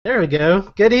There we go.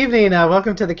 Good evening.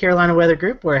 Welcome to the Carolina Weather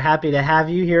Group. We're happy to have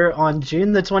you here on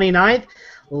June the 29th,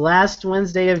 last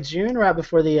Wednesday of June, right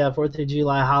before the 4th of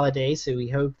July holiday. So we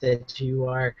hope that you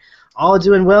are all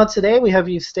doing well today. We hope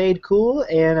you've stayed cool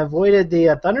and avoided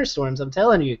the thunderstorms. I'm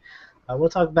telling you, we'll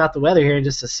talk about the weather here in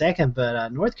just a second,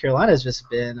 but North Carolina has just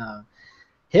been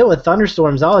hit with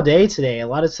thunderstorms all day today. A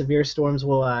lot of severe storms.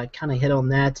 Will kind of hit on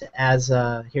that as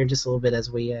here in just a little bit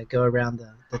as we go around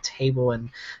the table and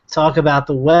talk about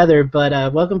the weather.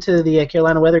 But welcome to the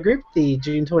Carolina Weather Group, the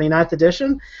June 29th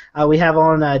edition. We have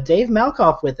on Dave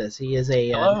Malkoff with us. He is a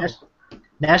Hello.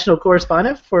 national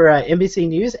correspondent for NBC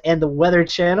News and the Weather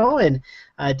Channel, and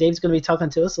Dave's going to be talking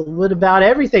to us a little bit about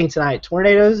everything tonight.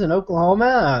 Tornadoes in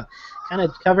Oklahoma, kind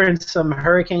of covering some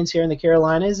hurricanes here in the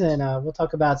Carolinas, and we'll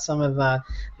talk about some of the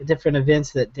different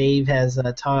events that Dave has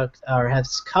talked or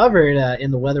has covered in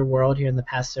the weather world here in the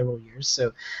past several years.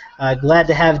 So glad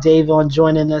to have Dave on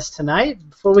joining us tonight.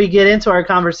 Before we get into our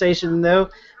conversation, though,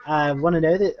 I want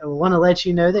to let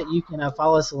you know that you can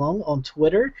follow us along on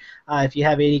Twitter. If you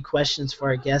have any questions for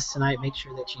our guests tonight, make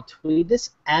sure that you tweet us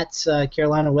at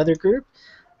Carolina Weather Group,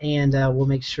 and we'll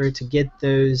make sure to get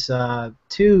those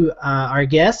to our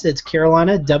guests. It's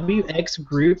Carolina WX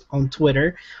Group on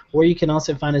Twitter, or you can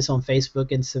also find us on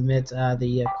Facebook and submit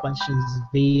the questions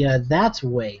via that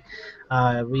way.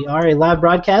 We are a live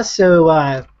broadcast,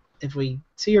 so if we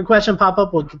see your question pop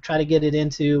up, we'll try to get it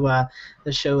into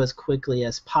the show as quickly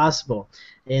as possible.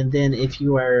 And then if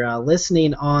you are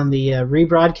listening on the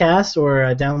rebroadcast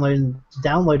or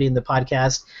downloading the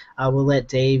podcast, we'll let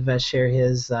Dave share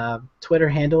his Twitter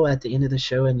handle at the end of the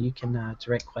show, and you can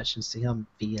direct questions to him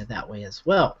via that way as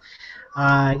well.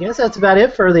 I guess that's about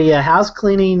it for the house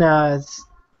cleaning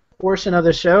portion of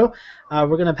the show. We're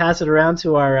going to pass it around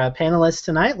to our panelists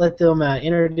tonight, let them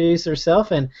introduce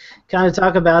themselves and kind of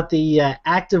talk about the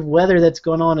active weather that's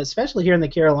going on, especially here in the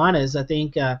Carolinas. I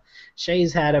think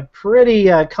Shay's had a pretty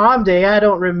calm day. I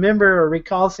don't remember or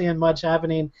recall seeing much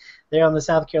happening there on the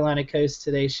South Carolina coast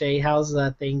today. Shay, how's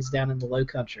things down in the low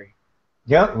country?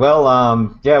 Yeah, well,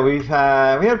 we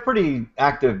had a pretty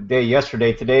active day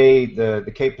yesterday. Today, the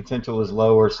Cape potential was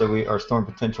lower, so our storm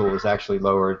potential was actually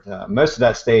lowered. Most of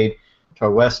that stayed to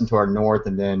our west and to our north,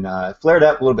 and then flared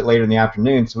up a little bit later in the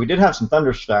afternoon. So we did have some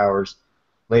thunder showers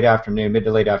late afternoon, mid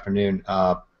to late afternoon.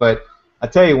 But I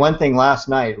tell you one thing: last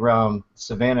night around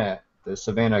Savannah,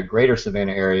 the greater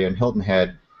Savannah area in Hilton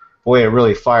Head, boy, it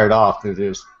really fired off.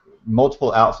 There's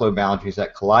multiple outflow boundaries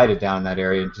that collided down in that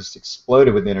area and just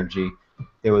exploded with energy.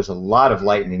 There was a lot of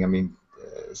lightning. I mean,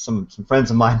 some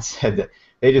friends of mine said that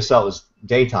they just thought it was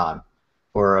daytime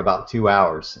for about 2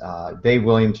 hours. Dave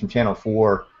Williams from Channel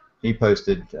 4, he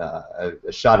posted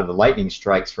a shot of the lightning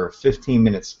strikes for a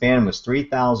 15-minute span. Was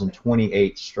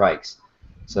 3,028 strikes.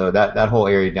 So that whole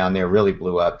area down there really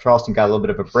blew up. Charleston got a little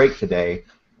bit of a break today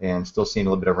and still seeing a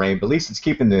little bit of rain, but at least it's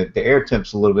keeping the air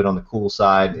temps a little bit on the cool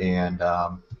side, and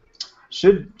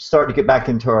should start to get back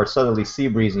into our southerly sea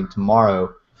breezing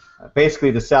tomorrow. Basically,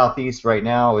 the southeast right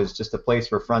now is just a place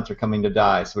where fronts are coming to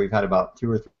die. So we've had about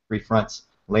 2 or 3 fronts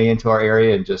lay into our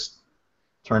area and just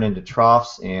turn into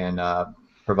troughs and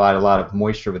provide a lot of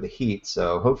moisture with the heat.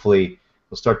 So hopefully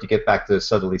we'll start to get back to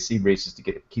southerly sea breezes to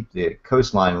keep the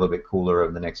coastline a little bit cooler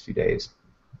over the next few days.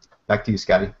 Back to you,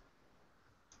 Scotty.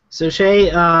 So Shay,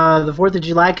 the 4th of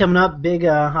July coming up, big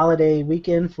holiday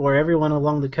weekend for everyone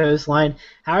along the coastline.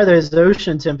 How are those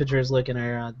ocean temperatures looking?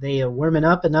 Are they warming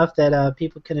up enough that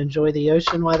people can enjoy the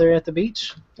ocean while they're at the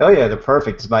beach? Oh yeah, they're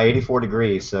perfect. It's about 84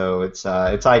 degrees, so it's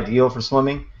ideal for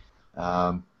swimming.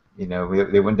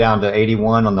 They went down to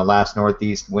 81 on the last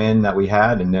northeast wind that we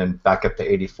had, and then back up to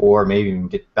 84, maybe even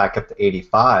get back up to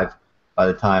 85 by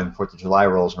the time 4th of July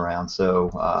rolls around. So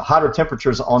hotter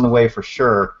temperatures on the way for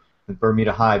sure, with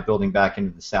Bermuda High building back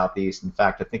into the southeast. In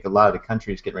fact, I think a lot of the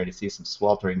country is getting ready to see some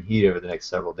sweltering heat over the next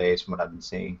several days from what I've been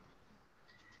seeing.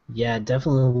 Yeah, it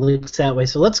definitely looks that way.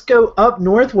 So let's go up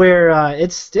north where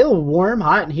it's still warm,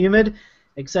 hot, and humid,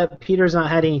 except Peter's not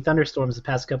had any thunderstorms the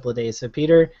past couple of days. So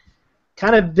Peter,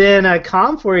 kind of been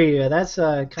calm for you. That's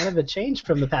kind of a change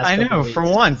from the past couple of weeks. I know,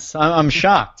 for once. I'm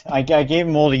shocked. I gave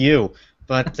them all to you,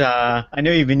 but I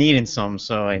know you've been eating some,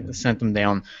 so I sent them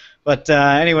down. But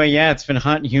anyway, yeah, it's been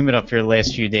hot and humid up here the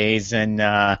last few days, and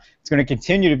it's going to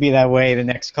continue to be that way the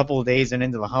next couple of days and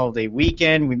into the holiday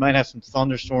weekend. We might have some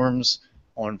thunderstorms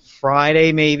on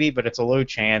Friday maybe, but it's a low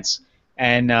chance.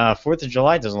 And 4th of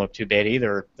July doesn't look too bad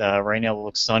either. Right now it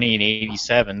looks sunny and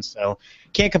 87, so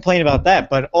can't complain about that.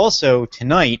 But also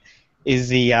tonight is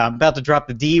the I'm about to drop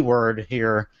the D word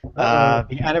here,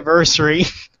 the anniversary.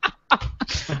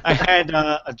 I had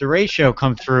a derecho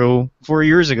come through 4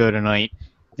 years ago tonight.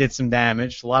 Did some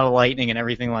damage, a lot of lightning and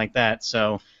everything like that.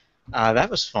 So That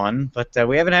was fun, but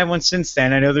we haven't had one since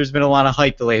then. I know there's been a lot of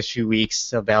hype the last few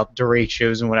weeks about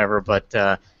derechos and whatever,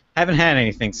 but haven't had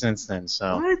anything since then.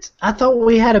 So. What? I thought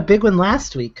we had a big one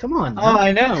last week. Come on. Oh,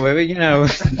 I know.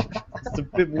 It's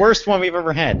the worst one we've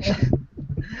ever had.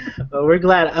 Well, we're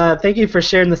glad. Thank you for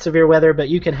sharing the severe weather, but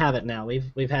you can have it now.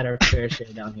 We've had our fair share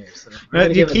down here. So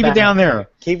you keep it down there.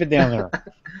 Keep it down there.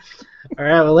 All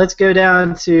right. Well, let's go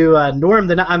down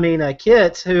to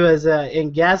Kit, who is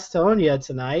in Gastonia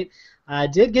tonight. I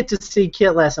did get to see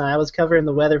Kit last night. I was covering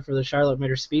the weather for the Charlotte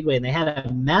Motor Speedway, and they had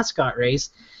a mascot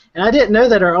race. And I didn't know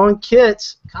that our own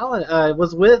Kit, Colin,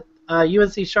 was with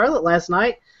UNC Charlotte last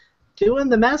night doing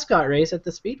the mascot race at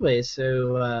the Speedway.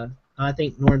 So I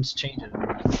think Norm's changing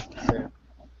him. So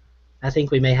I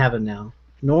think we may have him now.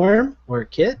 Norm or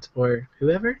Kit or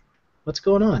whoever? What's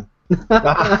going on?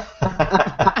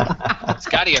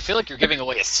 Scotty, I feel like you're giving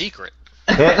away a secret.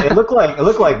 It looked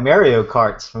like Mario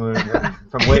Karts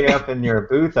from way up in your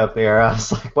booth up there. I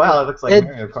was like, wow, it looks like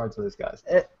Mario Karts with these guys.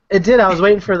 It did. I was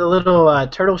waiting for the little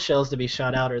turtle shells to be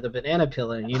shot out or the banana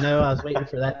peeling. I was waiting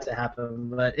for that to happen,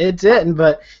 but it didn't.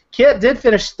 But Kit did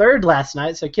finish third last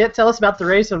night. So Kit, tell us about the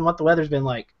race and what the weather's been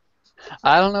like.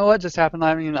 I don't know what just happened.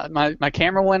 I mean, my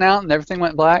camera went out and everything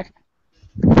went black.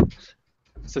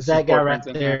 So that guy right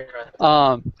there.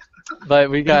 But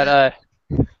we got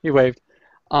he waved.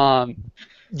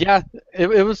 Yeah,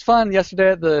 it was fun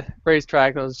yesterday at the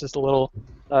racetrack. It was just a little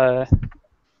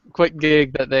quick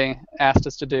gig that they asked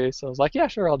us to do, so I was like, yeah,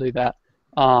 sure, I'll do that.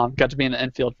 Got to be in the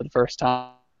infield for the first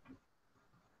time.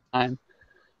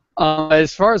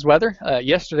 As far as weather,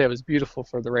 yesterday was beautiful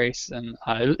for the race, and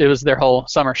it was their whole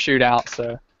summer shootout,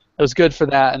 so it was good for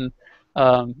that. And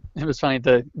it was funny,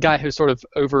 the guy who sort of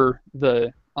over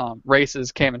the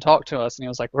races came and talked to us, and he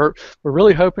was like, we're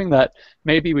really hoping that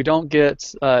maybe we don't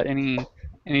get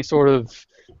any sort of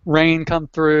rain come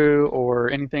through or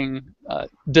anything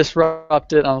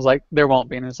disrupted. And I was like, there won't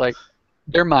be. And it's like,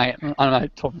 there might. And I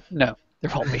told him, no,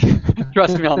 there won't be.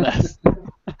 Trust me on this.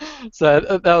 So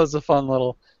that was a fun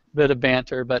little bit of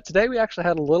banter. But today we actually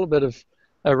had a little bit of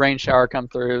a rain shower come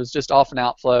through. It was just off and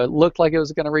outflow. It looked like it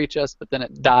was going to reach us, but then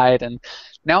it died. And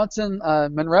now it's in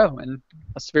Monroe in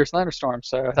a severe thunderstorm.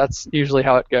 So that's usually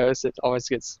how it goes. It always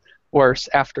gets worse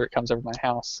after it comes over my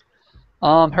house.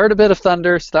 Heard a bit of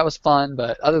thunder, so that was fun,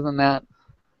 but other than that,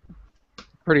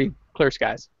 pretty clear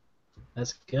skies.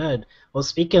 That's good. Well,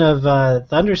 speaking of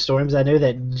thunderstorms, I know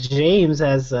that James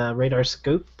has radar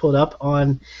scope pulled up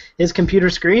on his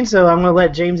computer screen, so I'm going to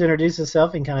let James introduce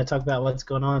himself and kind of talk about what's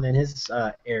going on in his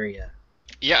area.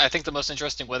 Yeah, I think the most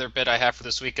interesting weather bit I have for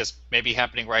this week is maybe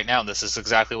happening right now, and this is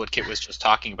exactly what Kit was just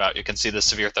talking about. You can see the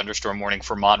severe thunderstorm warning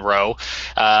for Monroe.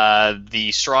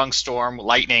 The strong storm,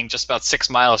 lightning, just about 6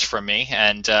 miles from me,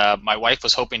 and my wife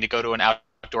was hoping to go to an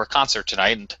outdoor concert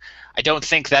tonight, and I don't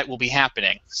think that will be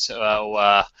happening.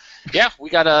 So, yeah, we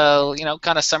got a,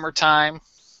 kind of summertime,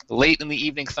 late in the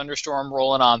evening thunderstorm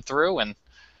rolling on through, and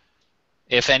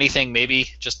if anything, maybe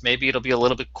it'll be a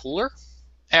little bit cooler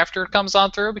after it comes on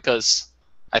through, because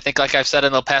I think, like I've said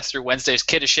in the past 3 Wednesdays,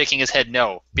 Kid is shaking his head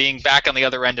no. Being back on the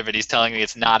other end of it, he's telling me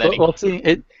it's not any. Well, see,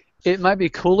 it might be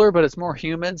cooler, but it's more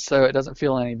humid, so it doesn't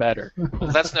feel any better. Well,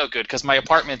 that's no good, because my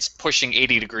apartment's pushing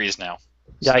 80 degrees now.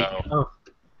 Yikes. So.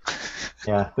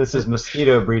 Yeah, this is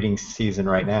mosquito breeding season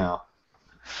right now.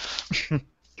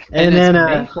 And then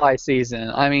mayfly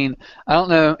season. I mean, I don't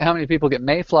know how many people get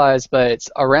mayflies, but it's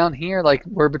around here, like,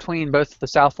 we're between both the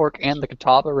South Fork and the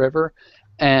Catawba River,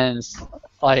 and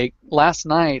like last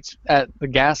night at the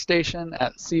gas station,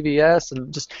 at CVS,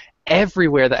 and just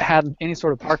everywhere that had any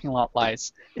sort of parking lot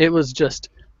lights, it was just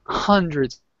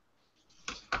hundreds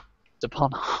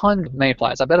upon hundreds of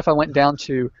mayflies. I bet if I went down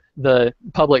to the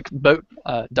public boat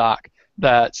dock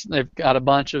that they've got a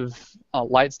bunch of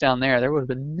lights down there would have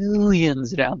been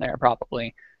millions down there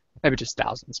probably. Maybe just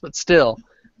thousands, but still.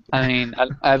 I mean,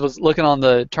 I was looking on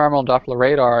the terminal Doppler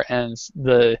radar, and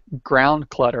the ground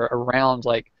clutter around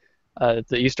like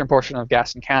the eastern portion of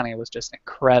Gaston County was just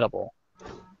incredible.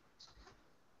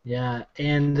 Yeah,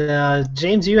 and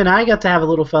James, you and I got to have a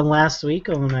little fun last week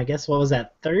on, I guess, what was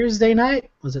that, Thursday night?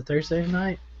 Was it Thursday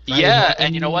night? Yeah,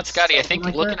 and you know what, Scotty? I think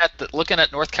looking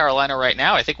at North Carolina right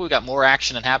now, I think we've got more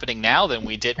action happening now than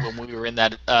we did when we were in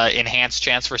that enhanced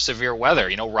chance for severe weather.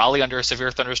 You know, Raleigh under a severe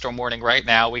thunderstorm warning right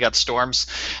now. We got storms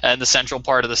in the central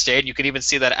part of the state. You can even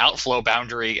see that outflow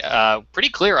boundary pretty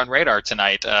clear on radar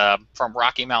tonight from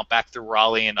Rocky Mount back through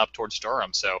Raleigh and up towards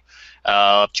Durham. So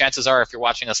chances are, if you're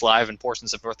watching us live in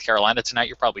portions of North Carolina tonight,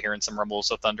 you're probably hearing some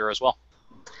rumbles of thunder as well.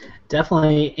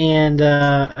 Definitely, and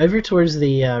over towards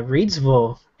the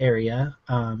Reidsville area,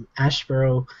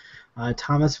 Asheboro,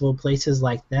 Thomasville, places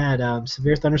like that.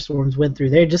 Severe thunderstorms went through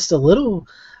there just a little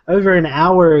over an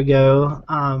hour ago.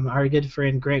 Our good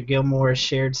friend Greg Gilmore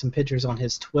shared some pictures on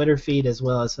his Twitter feed, as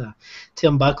well as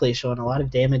Tim Buckley showing a lot of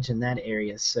damage in that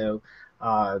area. So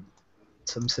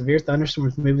some severe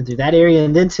thunderstorms moving through that area.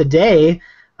 And then today,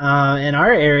 in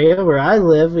our area where I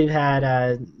live, we've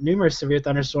had numerous severe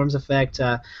thunderstorms affect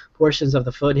portions of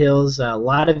the foothills. A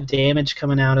lot of damage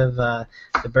coming out of the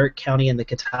Burke County and the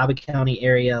Catawba County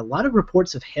area. A lot of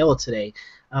reports of hail today.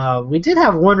 We did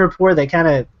have one report that kind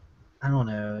of, I don't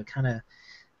know,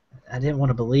 I didn't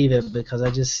want to believe it because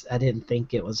I didn't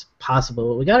think it was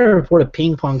possible. We got a report of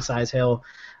ping pong size hail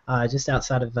just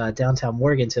outside of downtown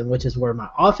Morganton, which is where my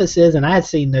office is, and I had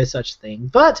seen no such thing.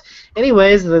 But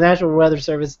anyways, the National Weather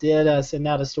Service did send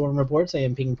out a storm report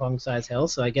saying ping pong size hail,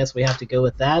 so I guess we have to go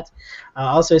with that.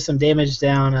 Also some damage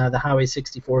down the Highway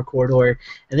 64 corridor.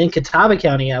 And then Catawba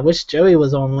County, I wish Joey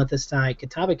was on with us tonight.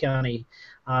 Catawba County,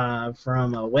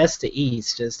 from west to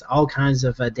east, just all kinds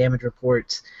of damage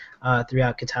reports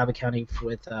throughout Catawba County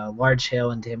with large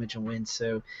hail and damage and wind.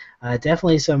 So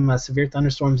definitely some severe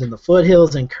thunderstorms in the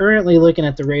foothills. And currently looking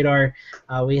at the radar,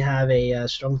 we have a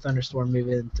strong thunderstorm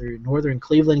moving through northern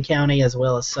Cleveland County as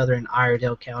well as southern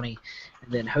Iredell County.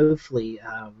 And then hopefully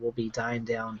we'll be dying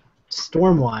down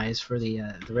storm-wise for the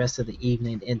rest of the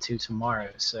evening into tomorrow.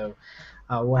 So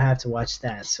we'll have to watch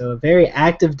that. So a very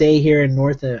active day here in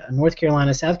North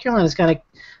Carolina. South Carolina's kind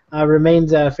of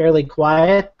remains fairly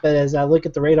quiet, but as I look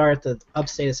at the radar at the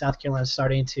upstate of South Carolina,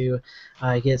 starting to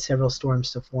get several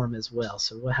storms to form as well.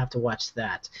 So we'll have to watch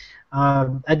that.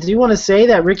 I do want to say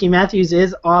that Ricky Matthews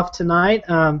is off tonight.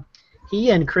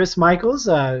 He and Chris Michaels,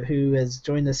 who has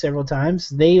joined us several times,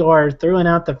 they are throwing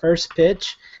out the first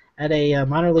pitch at a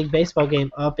minor league baseball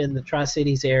game up in the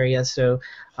Tri-Cities area. So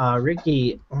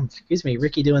Ricky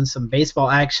doing some baseball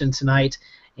action tonight.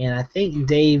 And I think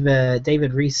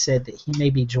David Reese said that he may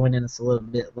be joining us a little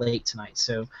bit late tonight.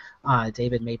 So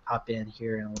David may pop in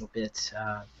here in a little bit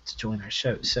to join our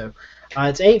show. So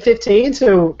it's 8:15,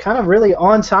 so kind of really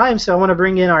on time. So I want to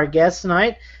bring in our guest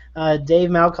tonight, Dave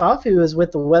Malkoff, who is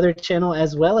with the Weather Channel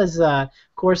as well as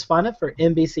correspondent for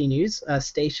NBC News,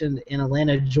 stationed in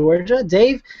Atlanta, Georgia.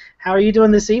 Dave, how are you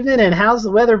doing this evening, and how's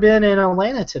the weather been in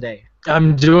Atlanta today?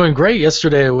 I'm doing great.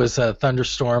 Yesterday it was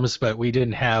thunderstorms, but we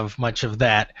didn't have much of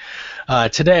that.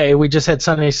 Today we just had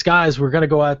sunny skies. We're going to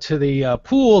go out to the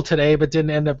pool today, but didn't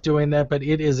end up doing that. But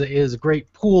it is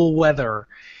great pool weather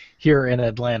here in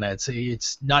Atlanta.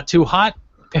 It's not too hot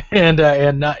and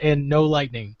no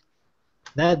lightning.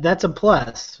 That's a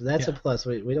plus. That's a plus.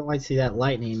 We don't like to see that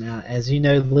lightning. As you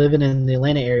know, living in the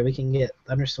Atlanta area, we can get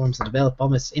thunderstorms that develop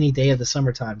almost any day of the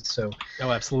summertime. So. Oh,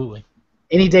 absolutely.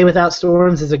 Any day without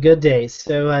storms is a good day.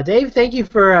 So, Dave, thank you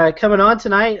for coming on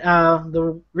tonight.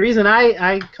 The reason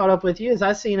I caught up with you is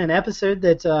I seen an episode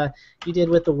that you did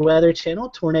with the Weather Channel,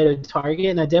 Tornado Target,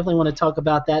 and I definitely want to talk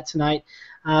about that tonight.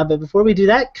 But before we do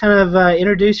that, kind of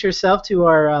introduce yourself to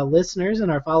our listeners and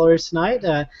our followers tonight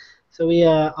so we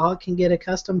all can get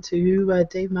accustomed to who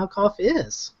Dave Malkoff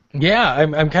is. Yeah,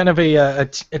 I'm kind of a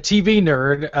TV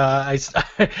nerd.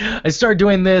 I started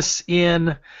doing this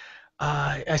in...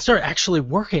 I started actually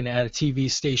working at a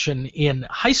TV station in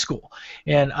high school,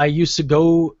 and I used to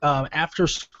go after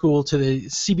school to the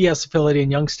CBS affiliate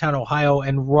in Youngstown, Ohio,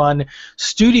 and run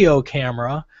studio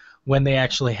camera when they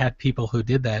actually had people who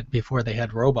did that before they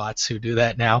had robots who do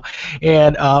that now,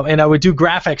 and I would do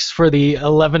graphics for the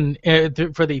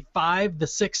 5, the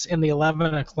 6, and the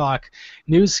 11 o'clock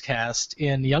newscast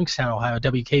in Youngstown, Ohio,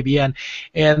 WKBN,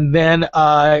 and then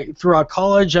throughout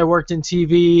college I worked in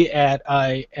TV at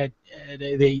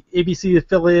the ABC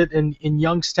affiliate in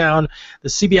Youngstown, the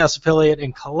CBS affiliate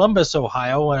in Columbus,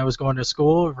 Ohio, when I was going to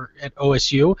school at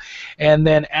OSU. And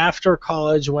then after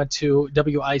college, went to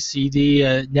WICD,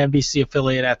 an NBC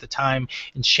affiliate at the time,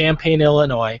 in Champaign,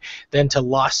 Illinois. Then to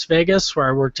Las Vegas, where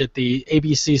I worked at the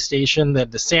ABC station,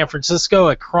 then to San Francisco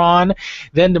at KRON,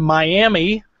 then to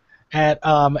Miami, at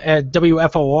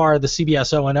WFOR, the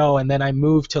CBS O&O, and then I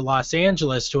moved to Los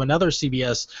Angeles to another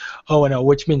CBS O&O,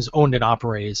 which means owned and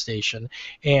operated station,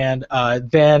 and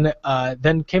then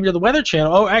came to the Weather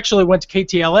Channel. Oh, actually went to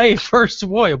KTLA first.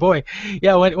 Boy, oh boy,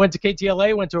 yeah, went to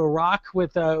KTLA, went to Iraq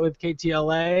with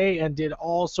KTLA, and did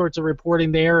all sorts of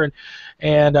reporting there,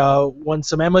 and won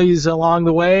some Emmys along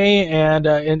the way, and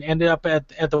ended up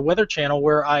at the Weather Channel,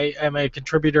 where I am a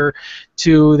contributor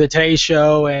to the Today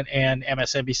Show and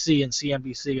MSNBC and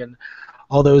CNBC and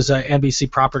all those NBC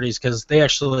properties, because they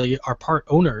actually are part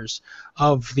owners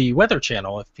of the Weather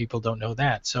Channel, if people don't know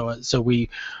that. So we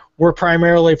work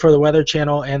primarily for the Weather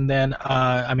Channel, and then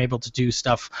I'm able to do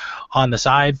stuff on the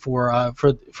side for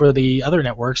the other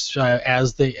networks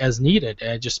as needed.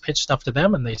 I just pitch stuff to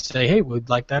them, and they say, hey, we'd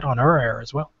like that on our air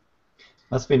as well.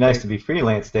 Must be nice to be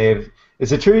freelance, Dave.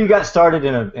 Is it true you got started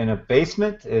in a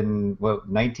basement in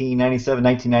 1997,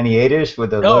 1998ish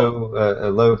with a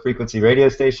low frequency radio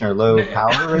station or low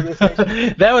power radio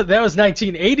station? that was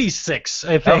 1986,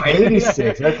 I think. Oh,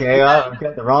 86. Okay, well, I've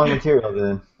got the wrong material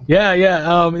then. Yeah.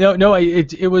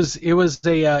 It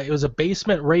was a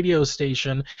basement radio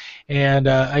station, and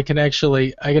I can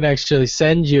actually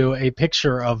send you a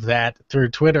picture of that through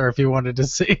Twitter if you wanted to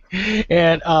see.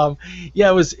 And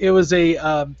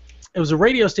it was a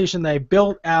radio station that I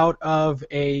built out of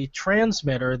a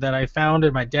transmitter that I found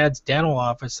in my dad's dental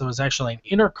office. There was actually an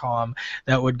intercom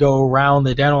that would go around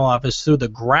the dental office through the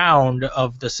ground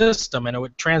of the system, and it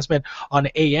would transmit on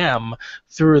AM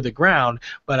through the ground.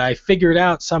 But I figured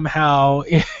out somehow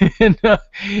in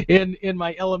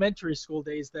my elementary school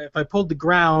days that if I pulled the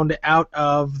ground out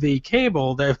of the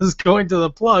cable that was going to the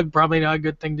plug, probably not a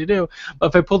good thing to do, but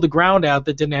if I pulled the ground out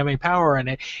that didn't have any power in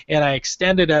it, and I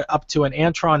extended it up to an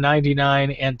Antron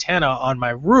 99 antenna on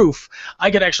my roof, I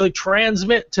could actually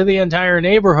transmit to the entire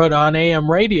neighborhood on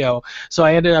AM radio. So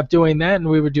I ended up doing that, and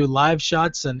we would do live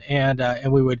shots, and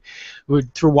we would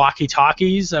through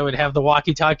walkie-talkies. I would have the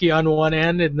walkie-talkie on one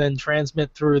end, and then transmit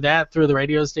through the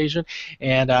radio station,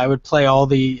 and I would play all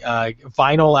the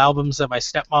vinyl albums that my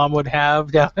stepmom would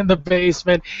have down in the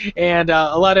basement, and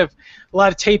a lot of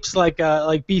tapes like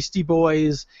Beastie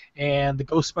Boys and the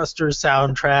Ghostbusters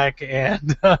soundtrack,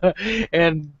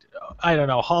 and I don't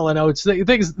know, Hall & Oates,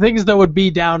 things that would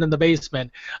be down in the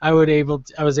basement. I was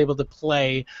able to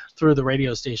play through the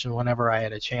radio station whenever I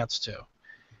had a chance to.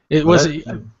 It was.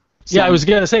 Yeah, I was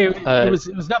gonna say it was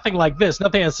nothing like this,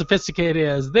 nothing as sophisticated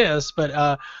as this,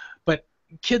 but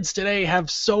kids today have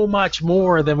so much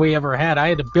more than we ever had. I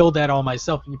had to build that all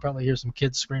myself, and you probably hear some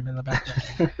kids screaming in the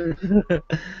background.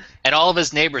 And all of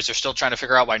his neighbors are still trying to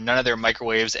figure out why none of their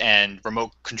microwaves and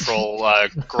remote control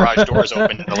garage doors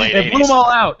opened in the late 80s. They blew them all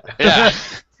out. Yeah.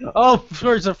 Oh,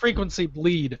 there's a frequency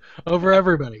bleed over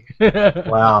everybody.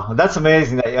 Wow, that's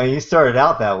amazing that you started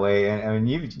out that way, and I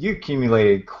mean you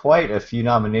accumulated quite a few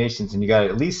nominations, and you got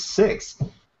at least 6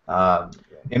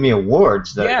 Emmy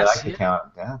awards that I can count.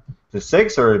 Yeah. The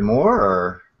 6 or more, or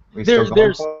are we still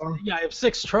going for them? Yeah, I have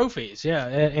 6 trophies. Yeah,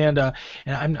 and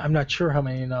I'm not sure how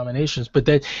many nominations, but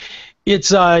that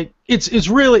it's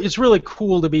really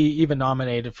cool to be even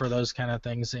nominated for those kind of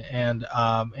things, and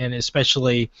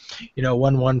especially,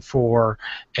 won one for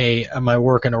my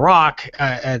work in Iraq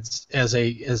as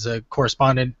a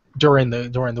correspondent during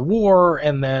the war,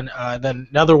 and then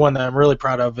another one that I'm really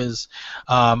proud of is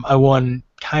I won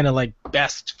kind of like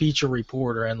best feature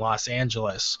reporter in Los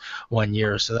Angeles one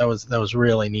year, so that was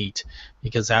really neat,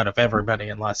 because out of everybody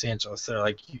in Los Angeles, they're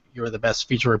like, you're the best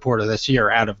feature reporter this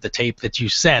year out of the tape that you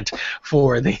sent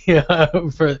for the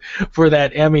for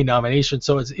that Emmy nomination.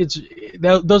 So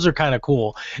those are kind of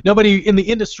cool. Nobody in the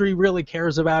industry really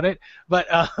cares about it, but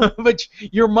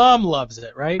your mom loves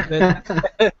it, right?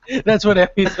 That's what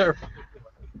Emmys are.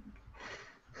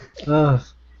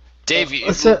 Dave,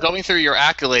 going through your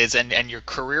accolades and your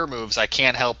career moves, I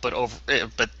can't help but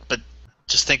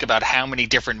just think about how many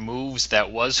different moves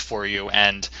that was for you.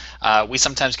 And we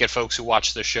sometimes get folks who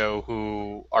watch the show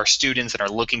who are students and are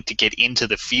looking to get into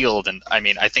the field. And I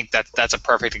mean, I think that's a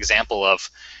perfect example of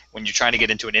when you're trying to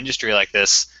get into an industry like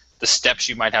this, the steps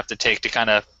you might have to take to kind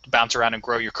of bounce around and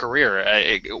grow your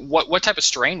career. What type of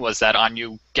strain was that on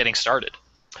you getting started?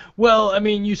 Well, I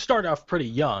mean, you start off pretty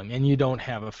young, and you don't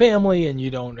have a family, and you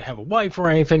don't have a wife or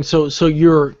anything, so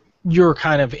you're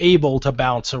kind of able to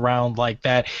bounce around like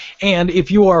that. And if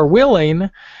you are willing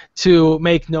to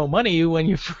make no money when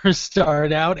you first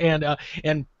start out,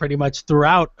 and pretty much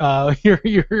throughout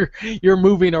you're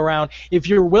moving around, if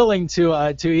you're willing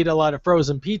to eat a lot of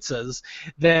frozen pizzas,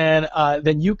 then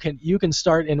you can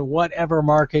start in whatever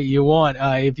market you want.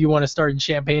 If you want to start in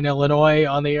Champaign, Illinois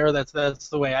on the air, that's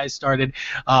the way I started.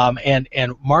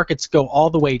 And markets go all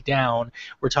the way down.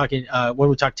 We're talking when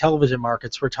we talk television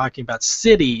markets, we're talking about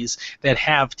cities that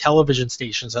have television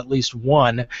stations, at least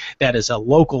one that is a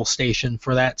local station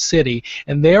for that city,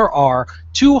 and there are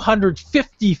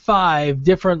 255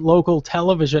 different local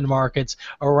television markets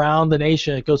around the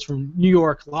nation. It goes from New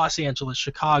York, Los Angeles,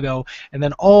 Chicago, and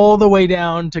then all the way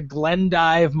down to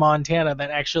Glendive, Montana,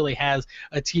 that actually has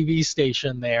a TV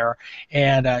station there.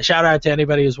 And shout out to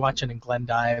anybody who's watching in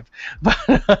Glendive.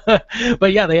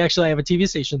 But yeah, they actually have a TV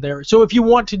station there. So if you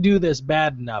want to do this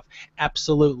bad enough,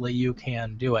 absolutely you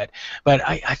can do it. it. But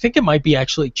I think it might be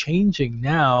actually changing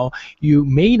now. You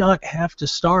may not have to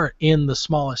start in the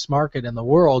smallest market in the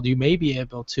world. You may be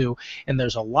able to, and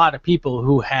there's a lot of people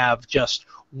who have just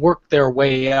worked their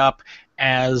way up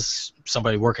as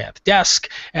somebody working at the desk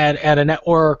at a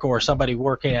network, or somebody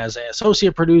working as an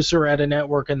associate producer at a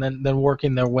network, and then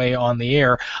working their way on the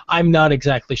air. I'm not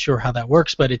exactly sure how that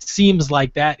works, but it seems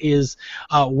like that is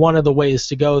one of the ways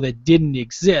to go that didn't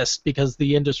exist, because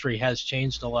the industry has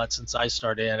changed a lot since I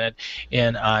started in it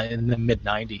in the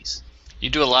mid-'90s. You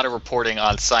do a lot of reporting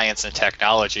on science and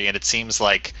technology, and it seems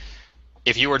like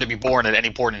if you were to be born at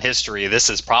any point in history, this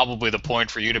is probably the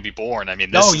point for you to be born. I mean,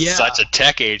 this is such a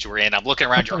tech age we're in. I'm looking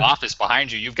around your office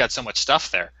behind you. You've got so much stuff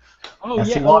there. Oh, I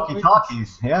see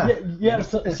walkie-talkies. Yeah.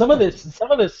 So, some of this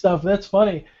stuff. That's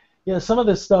funny. Yeah, some of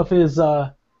this stuff is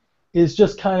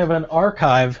just kind of an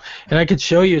archive, and I could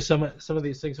show you some of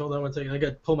these things. Hold on one second. I got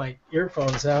to pull my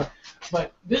earphones out.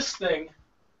 But this thing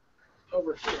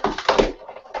over here.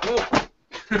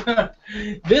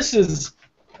 This is.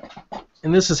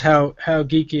 And this is how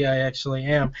geeky I actually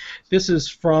am. This is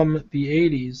from the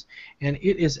 80s, and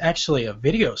it is actually a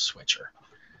video switcher.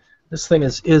 This thing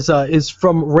is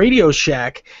from Radio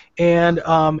Shack, and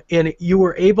you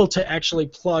were able to actually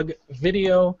plug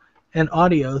video and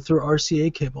audio through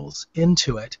RCA cables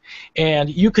into it, and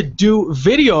you could do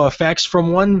video effects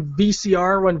from one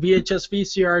VHS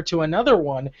VCR to another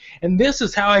one. And this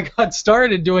is how I got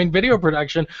started doing video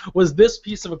production. Was this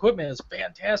piece of equipment? It's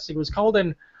fantastic. It was called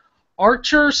an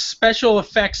Archer Special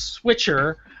Effects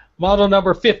Switcher, model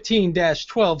number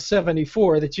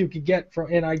 15-1274, that you could get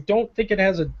from, and I don't think it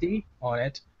has a date on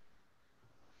it.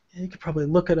 You could probably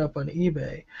look it up on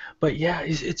eBay. But yeah,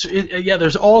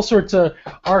 there's all sorts of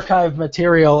archive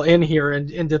material in here,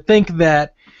 and to think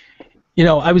that,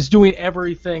 I was doing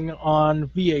everything on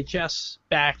VHS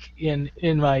back in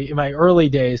my early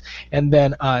days, and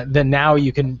then now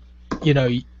you can,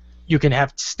 you can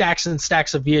have stacks and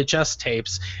stacks of VHS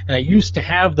tapes, and I used to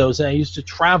have those, and I used to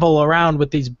travel around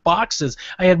with these boxes.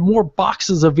 I had more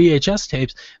boxes of VHS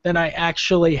tapes than I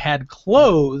actually had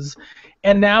clothes,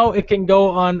 and now it can go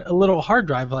on a little hard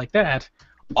drive like that.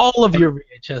 All of your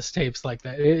VHS tapes like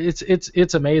that.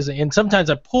 It's amazing, and sometimes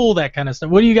I pull that kind of stuff.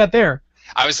 What do you got there?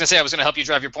 I was going to say I was going to help you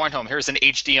drive your point home. Here's an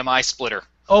HDMI splitter.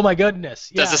 Oh my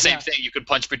goodness. Does the same thing. You could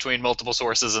punch between multiple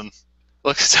sources and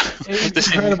look. It's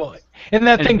incredible. And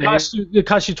that thing costs you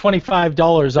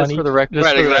 $25 on each. For the record,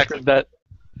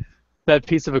 that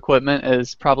piece of equipment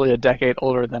is probably a decade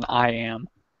older than I am.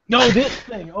 No, this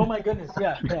thing. Oh my goodness.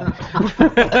 Yeah.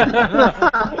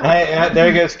 Hey,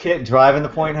 there goes Kit driving the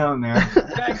point home there.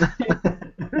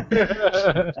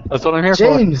 That's what I'm here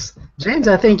for. James,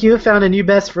 I think you have found a new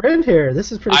best friend here.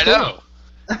 This is pretty cool. I know.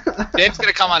 Dave's going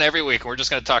to come on every week, and we're just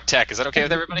going to talk tech. Is that okay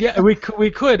with everybody? Yeah, we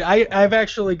could. I've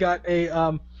actually got a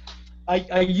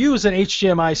I use an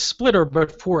HDMI splitter,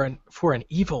 but for an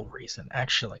evil reason,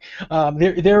 actually.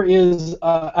 There is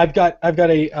I've got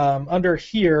a under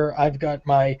here I've got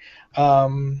my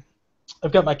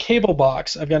cable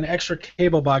box. I've got an extra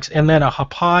cable box, and then a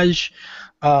Hauppauge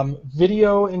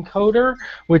video encoder,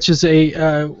 which is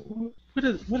a what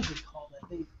is it called?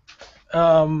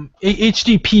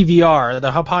 HD PVR, the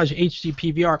Hauppauge HD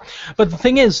PVR. But the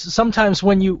thing is, sometimes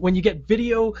when you get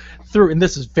video through, and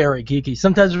this is very geeky,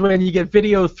 sometimes when you get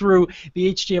video through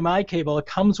the HDMI cable, it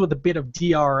comes with a bit of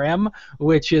DRM,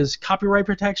 which is copyright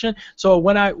protection. So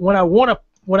when I want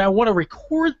to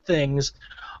record things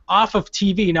off of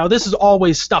TV, now this is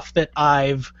always stuff that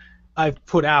I've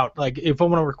put out. Like if I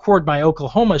want to record my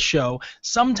Oklahoma show,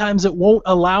 sometimes it won't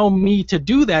allow me to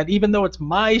do that, even though it's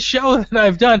my show that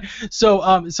I've done. So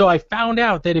I found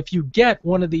out that if you get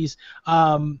one of these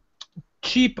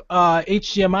cheap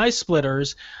HDMI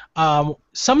splitters,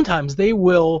 sometimes they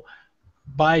will,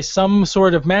 by some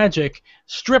sort of magic,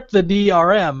 strip the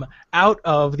DRM out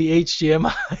of the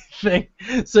HDMI thing,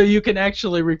 so you can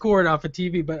actually record off of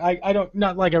TV. But I don't,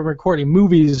 not like I'm recording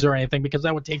movies or anything, because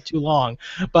that would take too long.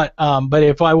 But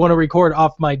if I want to record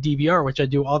off my DVR, which I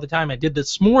do all the time, I did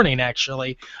this morning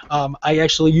actually. I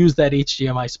actually use that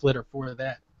HDMI splitter for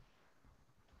that.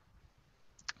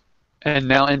 And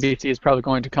now NBC is probably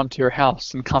going to come to your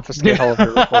house and confiscate all of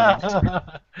your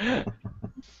recordings.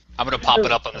 I'm going to pop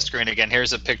it up on the screen again.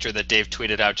 Here's a picture that Dave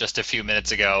tweeted out just a few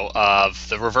minutes ago of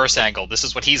the reverse angle. This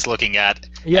is what he's looking at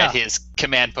his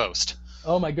command post.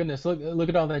 Oh my goodness! Look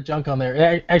at all that junk on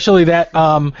there. Actually, that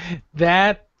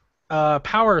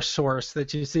power source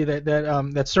that you see,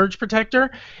 that surge protector,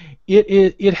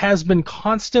 it has been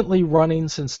constantly running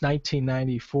since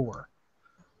 1994.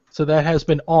 So that has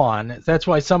been on. That's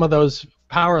why some of those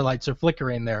power lights are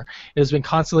flickering there. It has been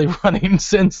constantly running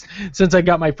since I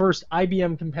got my first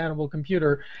IBM compatible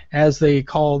computer, as they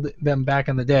called them back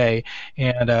in the day,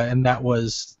 and that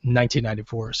was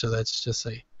 1994. So that's just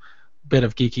a bit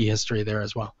of geeky history there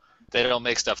as well. They don't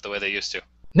make stuff the way they used to.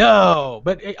 No,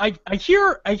 but I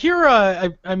hear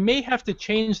I may have to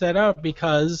change that up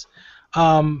because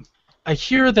I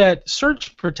hear that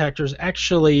surge protectors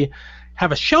actually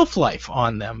have a shelf life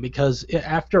on them because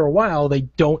after a while they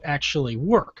don't actually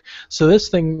work. So this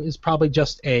thing is probably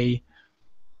just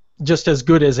as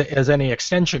good as any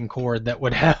extension cord that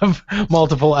would have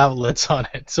multiple outlets on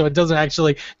it. So it doesn't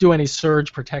actually do any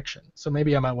surge protection. So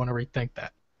maybe I might want to rethink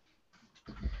that.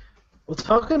 Well,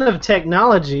 talking of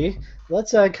technology,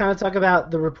 let's kind of talk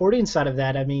about the reporting side of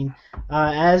that. I mean,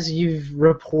 as you've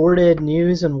reported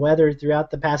news and weather throughout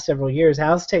the past several years,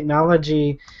 how's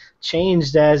technology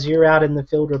changed as you're out in the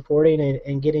field reporting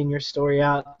and getting your story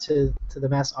out to the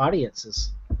mass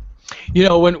audiences? You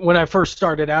know, when I first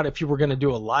started out, if you were going to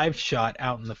do a live shot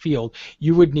out in the field,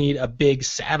 you would need a big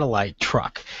satellite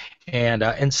truck.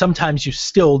 And sometimes you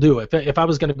still do. If I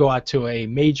was going to go out to a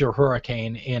major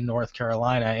hurricane in North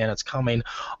Carolina and it's coming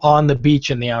on the beach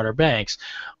in the Outer Banks,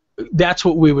 that's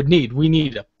what we would need. We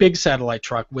need a big satellite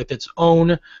truck with its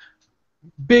own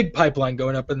big pipeline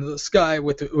going up into the sky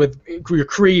with you're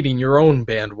creating your own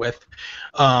bandwidth,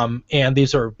 and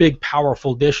these are big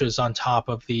powerful dishes on top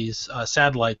of these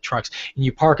satellite trucks, and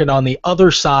you park it on the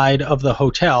other side of the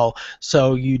hotel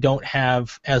so you don't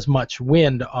have as much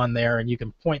wind on there, and you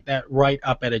can point that right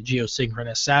up at a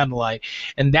geosynchronous satellite,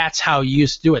 and that's how you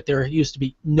used to do it. There used to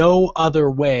be no other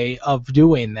way of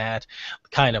doing that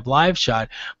kind of live shot,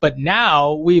 but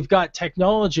now we've got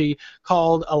technology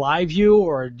called a live view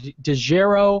or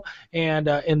Dejero,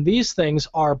 and these things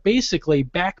are basically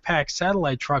backpack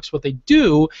satellite trucks. What they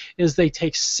do is they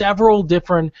take several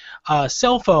different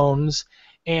cell phones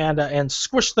and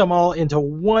squish them all into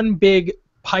one big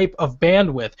pipe of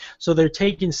bandwidth. So they're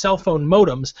taking cell phone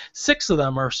modems, 6 of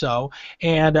them or so,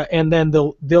 and then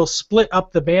they'll split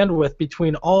up the bandwidth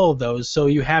between all of those. So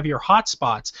you have your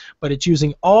hotspots, but it's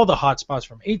using all the hotspots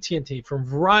from AT&T, from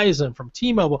Verizon, from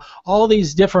T-Mobile. All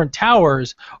these different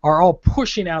towers are all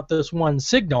pushing out this one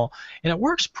signal, and it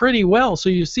works pretty well. So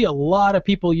you see a lot of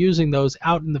people using those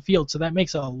out in the field. So that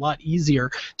makes it a lot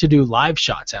easier to do live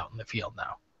shots out in the field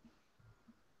now.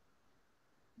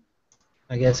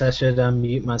 I guess I should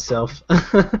mute myself.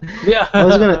 Yeah. I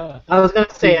was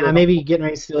gonna say I may be getting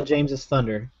ready to steal James's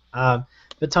thunder. But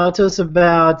talk to us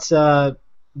about the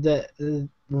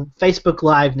Facebook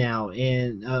Live now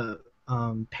and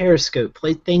Periscope,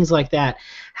 things like that.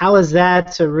 How is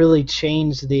that to really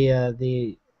change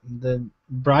the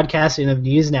broadcasting of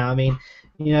news now? I mean,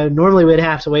 you know, normally we'd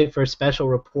have to wait for a special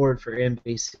report for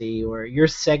NBC or your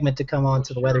segment to come on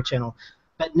to the Weather Channel.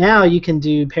 But now you can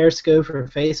do Periscope or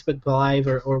Facebook Live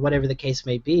or whatever the case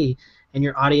may be, and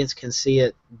your audience can see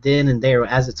it then and there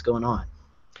as it's going on.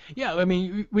 Yeah, I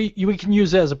mean, we can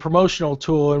use it as a promotional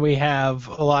tool, and we have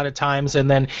a lot of times. And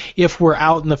then if we're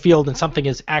out in the field and something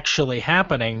is actually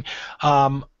happening,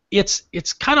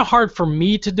 it's kind of hard for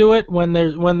me to do it when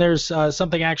there's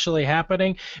something actually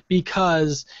happening,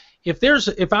 because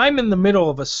if I'm in the middle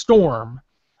of a storm,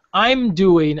 I'm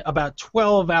doing about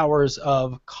 12 hours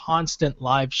of constant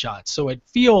live shots. So it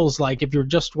feels like, if you're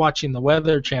just watching the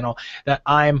Weather Channel, that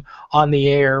I'm on the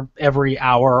air every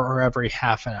hour or every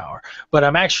half an hour. But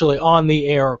I'm actually on the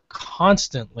air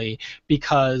constantly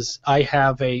because I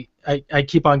have I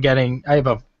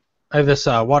have this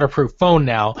waterproof phone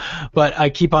now, but I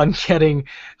keep on getting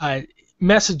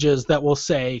messages that will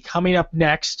say, coming up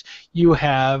next, you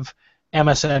have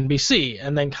MSNBC,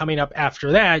 and then coming up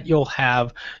after that you'll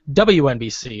have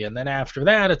WNBC, and then after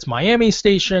that it's Miami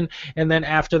station, and then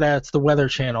after that it's the Weather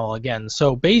Channel again.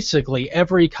 So basically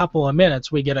every couple of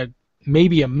minutes we get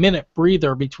maybe a minute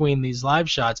breather between these live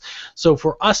shots. So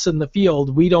for us in the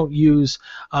field, we don't use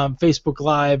Facebook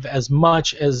Live as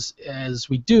much as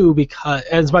we do, because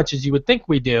as much as you would think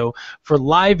we do for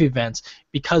live events,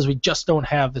 because we just don't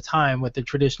have the time with the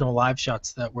traditional live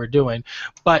shots that we're doing.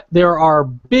 But there are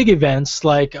big events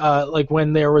like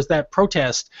when there was that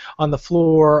protest on the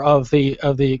floor of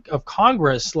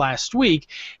Congress last week,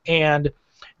 and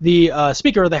the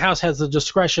Speaker of the House has the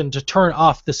discretion to turn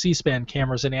off the C-SPAN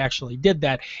cameras, and he actually did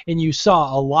that. And you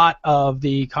saw a lot of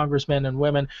the congressmen and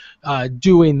women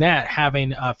doing that,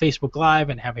 having Facebook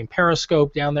Live and having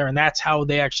Periscope down there, and that's how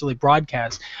they actually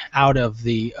broadcast out of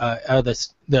the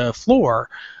floor.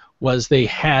 Was they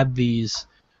had these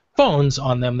phones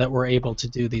on them that were able to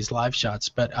do these live shots.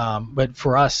 But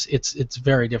for us, it's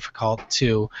very difficult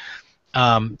to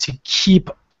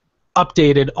keep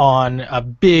updated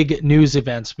on big news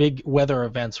events, big weather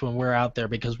events when we're out there,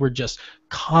 because we're just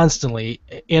constantly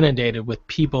inundated with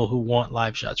people who want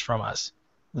live shots from us.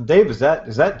 Dave, is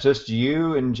that just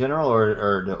you in general,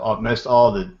 or most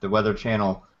all the Weather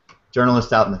Channel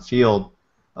journalists out in the field,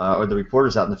 or the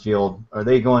reporters out in the field, are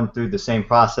they going through the same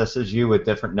process as you with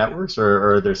different networks,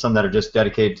 or are there some that are just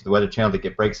dedicated to the Weather Channel that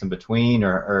get breaks in between,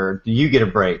 or do you get a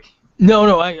break?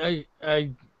 No, I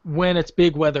when it's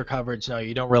big weather coverage, no,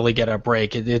 you don't really get a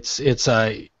break. It's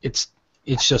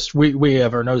just we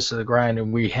have our nose to the grind,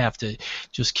 and we have to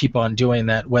just keep on doing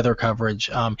that weather coverage.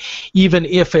 Even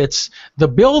if it's the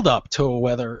build up to a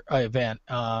weather event,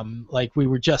 like we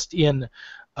were just in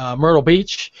Myrtle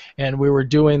Beach, and we were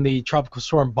doing the Tropical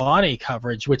Storm Bonnie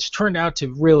coverage, which turned out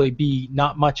to really be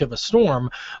not much of a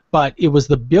storm, but it was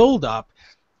the build up.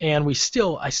 And I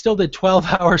still did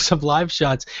 12 hours of live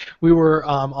shots. We were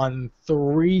on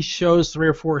 3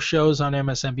 or 4 shows on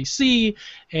MSNBC,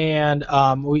 and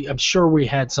I'm sure we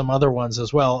had some other ones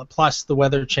as well, plus the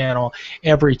Weather Channel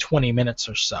every 20 minutes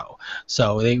or so.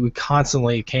 So we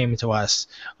constantly came to us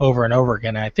over and over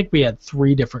again. And I think we had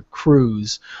 3 different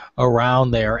crews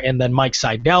around there, and then Mike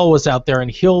Seidel was out there,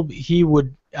 and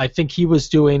I think he was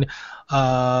doing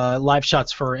live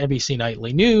shots for NBC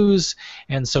Nightly News,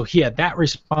 and so he had that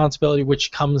responsibility,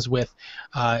 which comes with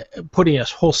putting a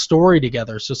whole story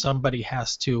together. So somebody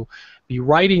has to be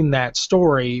writing that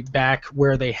story back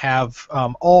where they have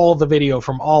all the video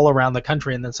from all around the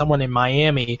country, and then someone in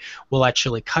Miami will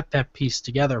actually cut that piece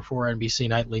together for NBC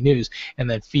Nightly News and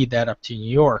then feed that up to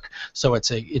New York. So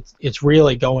it's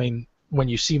really going. When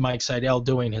you see Mike Seidel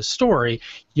doing his story,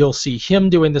 you'll see him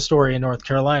doing the story in North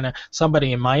Carolina.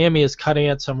 Somebody in Miami is cutting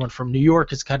it. Someone from New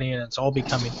York is cutting it. It's all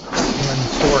becoming one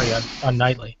story on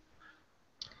Nightly.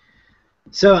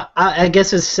 So I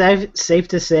guess it's safe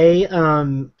to say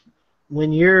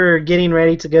when you're getting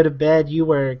ready to go to bed, you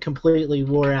were completely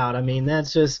wore out. I mean,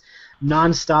 that's just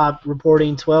nonstop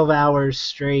reporting 12 hours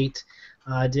straight,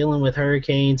 dealing with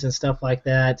hurricanes and stuff like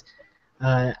that.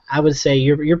 I would say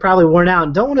you're probably worn out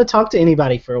and don't want to talk to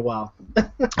anybody for a while.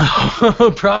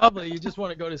 Probably, you just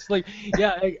want to go to sleep.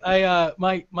 Yeah,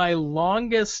 my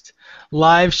longest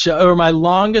live show, or my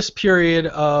longest period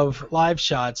of live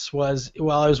shots was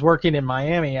while I was working in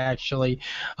Miami, actually,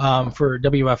 for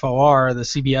WFOR, the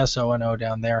CBS O&O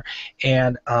down there,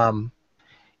 and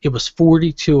it was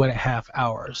 42 and a half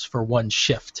hours for one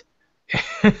shift.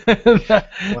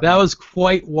 That was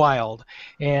quite wild.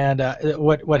 And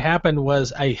what happened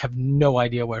was, I have no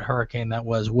idea what hurricane that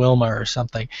was, Wilma or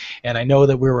something, and I know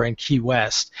that we were in Key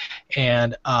West,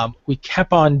 and we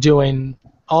kept on doing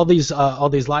all these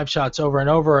live shots over and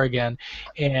over again,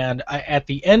 and at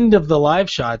the end of the live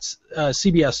shots,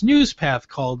 CBS NewsPath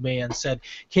called me and said,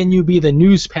 "Can you be the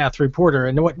NewsPath reporter?"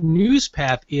 And what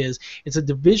NewsPath is, it's a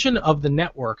division of the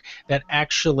network that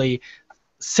actually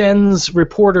sends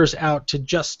reporters out to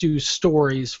just do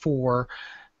stories for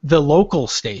the local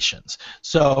stations.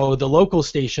 So the local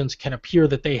stations can appear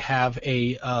that they have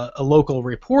a local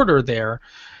reporter there,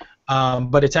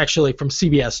 but it's actually from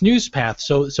CBS NewsPath,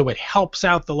 so it helps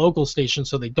out the local station,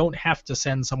 so they don't have to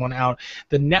send someone out.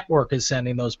 The network is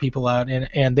sending those people out,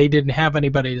 and they didn't have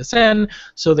anybody to send,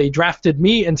 so they drafted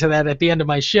me into that at the end of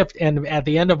my shift, and at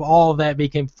the end of all of that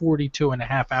became 42 and a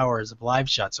half hours of live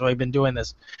shots. So I've been doing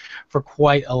this for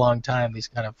quite a long time, these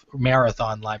kind of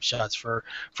marathon live shots for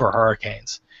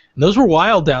hurricanes. And those were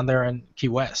wild down there in Key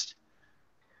West.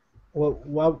 Well,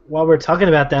 while we're talking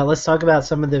about that, let's talk about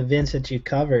some of the events that you've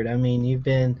covered. I mean, you've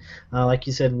been, like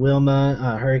you said,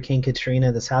 Wilma, Hurricane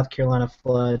Katrina, the South Carolina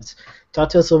floods. Talk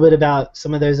to us a little bit about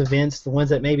some of those events, the ones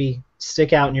that maybe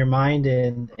stick out in your mind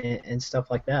and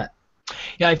stuff like that.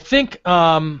 Yeah, I think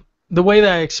the way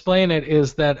that I explain it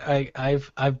is that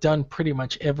I've done pretty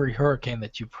much every hurricane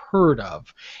that you've heard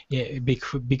of,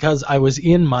 because I was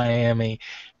in Miami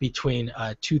between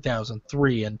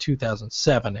 2003 and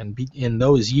 2007, and in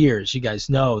those years, you guys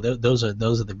know, those are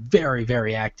the very,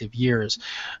 very active years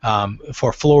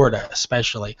for Florida,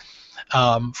 especially.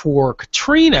 For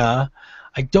Katrina,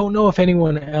 I don't know if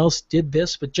anyone else did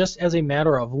this, but just as a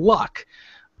matter of luck,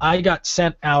 I got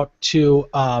sent out to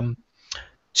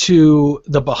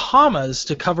the Bahamas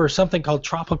to cover something called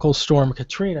Tropical Storm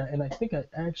Katrina, and I think I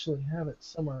actually have it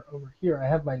somewhere over here. I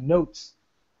have my notes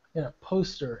in a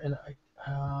poster, and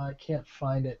I can't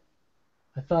find it.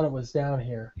 I thought it was down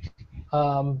here.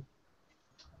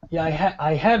 Yeah,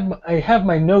 I have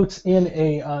my notes in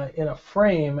a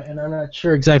frame, and I'm not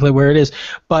sure exactly where it is,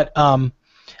 but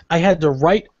I had to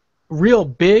write real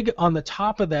big on the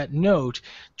top of that note,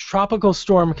 Tropical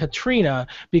Storm Katrina,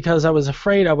 because I was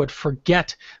afraid I would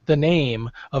forget the name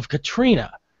of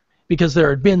Katrina, because there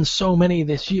had been so many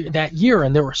that year,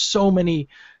 and there were so many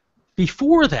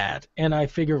before that, and I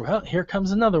figured, well, here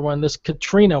comes another one, this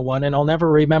Katrina one, and I'll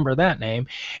never remember that name.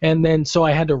 And then so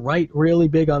I had to write really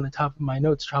big on the top of my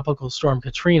notes, Tropical Storm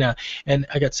Katrina, and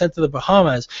I got sent to the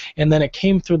Bahamas, and then it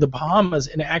came through the Bahamas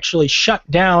and actually shut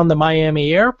down the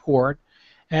Miami airport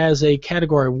as a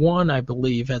Category 1, I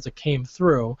believe, as it came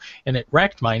through, and it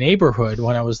wrecked my neighborhood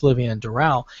when I was living in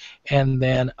Doral, and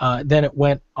then it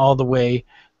went all the way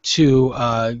to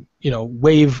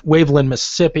Waveland,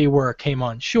 Mississippi, where it came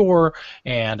on shore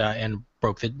and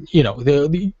broke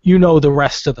the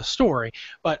rest of the story.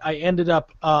 But I ended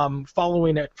up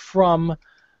following it from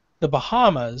the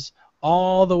Bahamas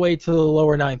all the way to the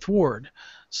lower Ninth Ward.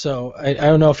 So I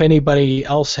don't know if anybody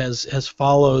else has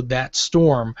followed that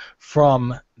storm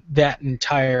from that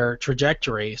entire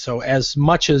trajectory. So as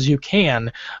much as you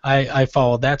can, I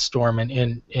followed that storm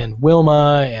in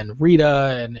Wilma and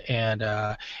Rita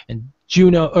and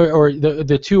Juno, or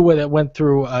the two that went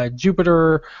through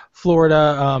Jupiter,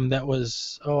 Florida. That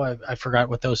was I forgot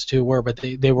what those two were, but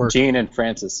they were Gene and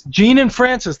Francis. Gene and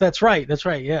Francis. That's right.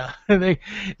 Yeah. they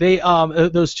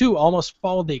those two almost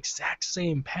followed the exact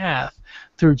same path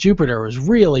through Jupiter. It was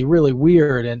really, really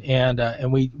weird,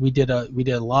 and we did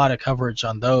a lot of coverage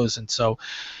on those, and so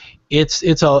it's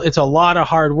a lot of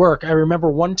hard work. I remember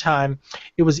one time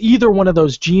it was either one of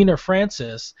those Gene or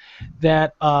Francis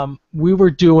that we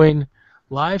were doing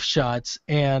live shots,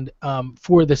 and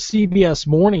for the CBS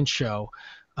morning show,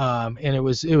 and it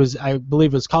was I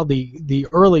believe it was called the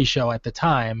early show at the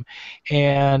time,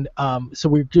 and so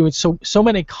we were doing so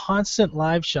many constant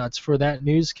live shots for that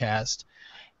newscast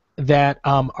that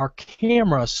our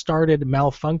camera started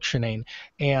malfunctioning,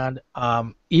 and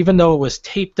even though it was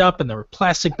taped up and there were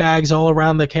plastic bags all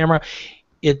around the camera,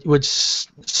 it would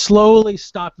slowly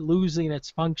stop losing its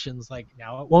functions. Like,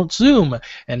 now it won't zoom,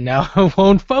 and now it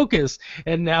won't focus,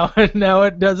 and now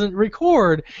it doesn't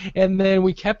record. And then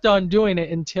we kept on doing it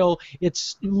until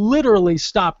it's literally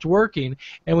stopped working,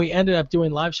 and we ended up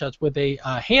doing live shots with a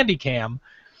Handycam,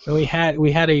 and we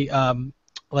had a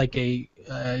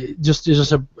just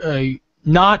a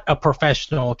not a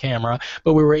professional camera,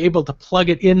 but we were able to plug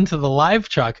it into the live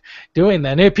truck doing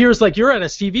that. And it appears like you're at a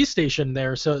TV station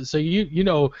there, so you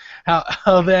know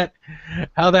how that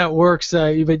works.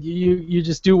 But you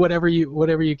just do whatever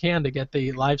you can to get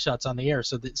the live shots on the air.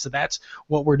 So that's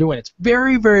what we're doing. It's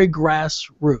very, very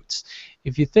grassroots.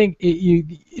 If you think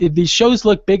these shows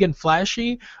look big and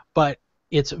flashy, but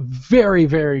it's very,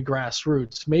 very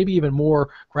grassroots, maybe even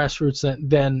more grassroots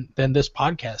than this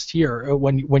podcast here.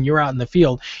 When you're out in the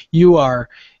field, you are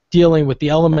dealing with the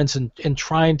elements and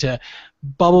trying to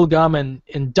bubble gum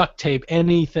and duct tape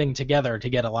anything together to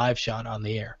get a live shot on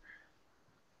the air.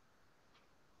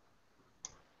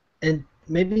 And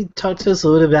maybe talk to us a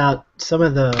little about some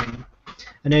of the,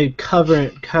 I know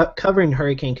covering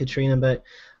Hurricane Katrina, but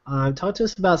talk to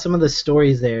us about some of the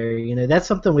stories there. You know, that's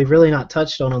something we've really not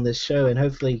touched on this show, and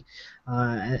hopefully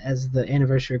as the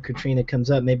anniversary of Katrina comes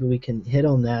up, maybe we can hit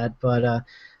on that. But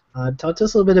talk to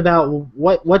us a little bit about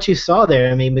what you saw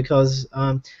there. I mean, because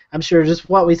I'm sure just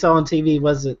what we saw on TV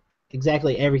wasn't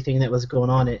exactly everything that was going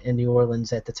on in New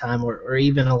Orleans at the time, or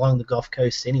even along the Gulf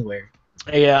Coast anywhere.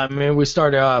 Yeah, I mean, we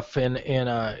started off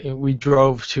we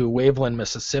drove to Waveland,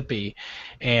 Mississippi,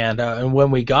 and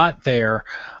when we got there,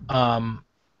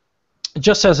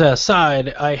 just as an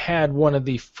aside, I had one of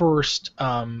the first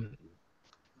handheld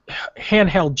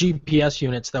GPS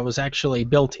units that was actually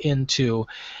built into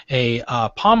a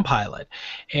Palm Pilot,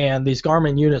 and these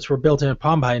Garmin units were built into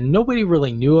Palm Pilot. And nobody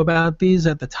really knew about these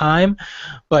at the time,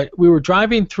 but we were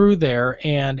driving through there,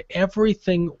 and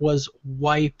everything was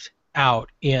wiped out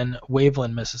in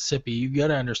Waveland, Mississippi. You got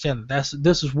to understand that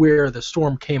this is where the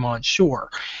storm came on shore,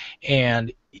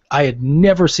 and I had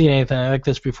never seen anything like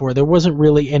this before. There wasn't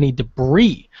really any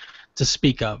debris to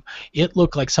speak of. It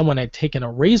looked like someone had taken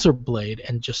a razor blade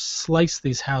and just sliced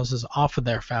these houses off of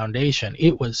their foundation.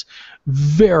 It was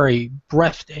very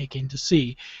breathtaking to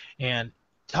see, and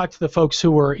talked to the folks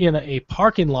who were in a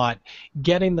parking lot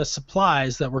getting the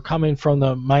supplies that were coming from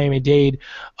the Miami-Dade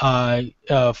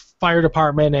fire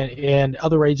department and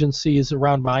other agencies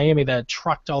around Miami that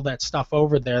trucked all that stuff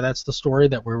over there. That's the story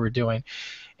that we were doing,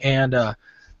 and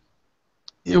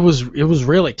it was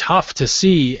really tough to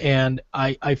see. And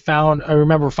I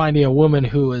remember finding a woman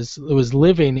who was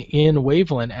living in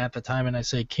Waveland at the time, and I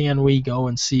said, "Can we go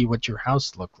and see what your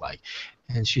house looked like?"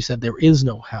 And she said, "There is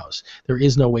no house. There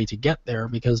is no way to get there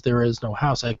because there is no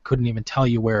house. I couldn't even tell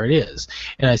you where it is."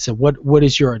 And I said, "What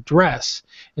is your address?"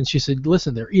 And she said,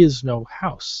 "Listen, there is no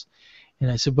house." And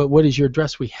I said, "But what is your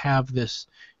address? We have this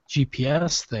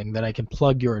GPS thing that I can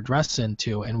plug your address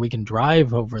into, and we can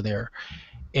drive over there.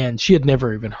 And she had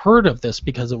never even heard of this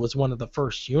because it was one of the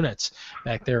first units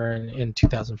back there in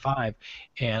 2005,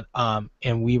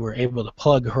 and we were able to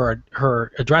plug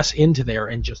her address into there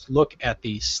and just look at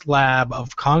the slab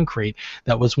of concrete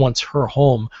that was once her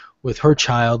home with her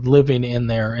child living in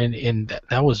there, and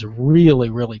that was really,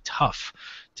 really tough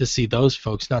to see those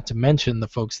folks, not to mention the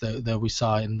folks that we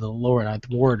saw in the lower Ninth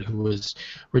Ward who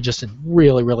were just in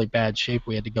really, really bad shape.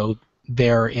 We had to go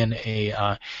there in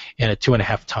a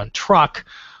 2.5 ton truck,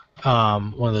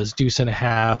 one of those deuce and a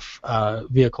half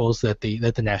vehicles that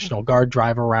the National Guard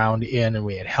drive around in, and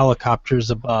we had helicopters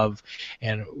above,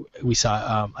 and we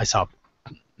saw I saw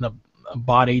a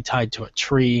body tied to a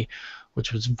tree,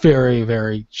 which was very,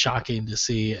 very shocking to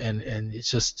see, and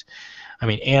it's just, I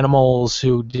mean, animals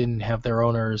who didn't have their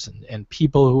owners, and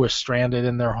people who were stranded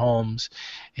in their homes,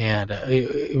 and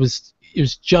it was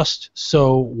just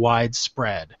so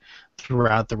widespread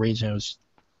throughout the region. It was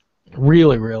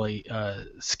really, really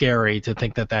scary to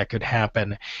think that could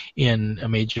happen in a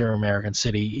major American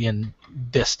city in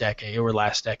this decade or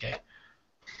last decade.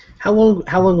 How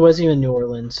long was you in New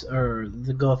Orleans or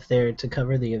the Gulf there to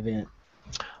cover the event?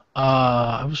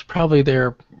 I was probably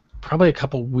there a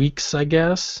couple weeks, I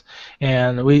guess,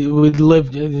 and we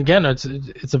lived, again,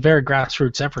 it's a very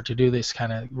grassroots effort to do this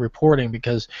kind of reporting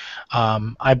because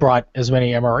I brought as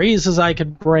many MREs as I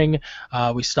could bring.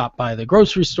 We stopped by the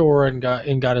grocery store and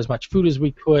got as much food as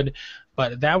we could,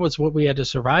 but that was what we had to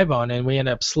survive on, and we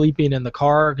ended up sleeping in the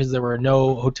car because there were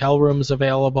no hotel rooms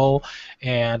available,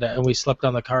 and we slept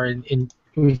on the car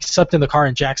we slept in the car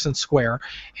in Jackson Square,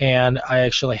 and I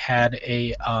actually had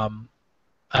a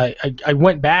I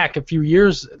went back a few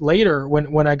years later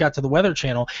when I got to the Weather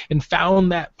Channel and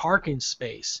found that parking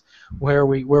space where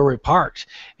we parked,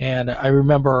 and I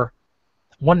remember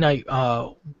one night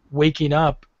waking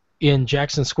up in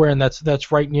Jackson Square, and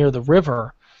that's right near the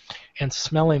river, and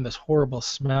smelling this horrible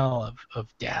smell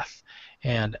of death.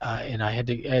 And I had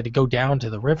to go down to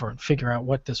the river and figure out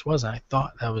what this was. And I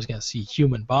thought I was going to see a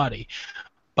human body,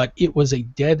 but it was a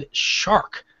dead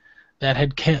shark that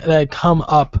had come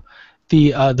up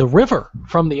the river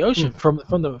from the ocean, from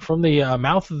the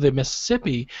mouth of the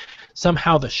Mississippi.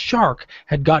 Somehow the shark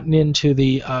had gotten into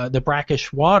the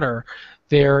brackish water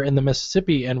there in the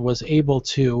Mississippi and was able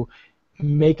to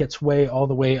make its way all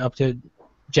the way up to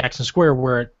Jackson Square,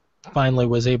 where it finally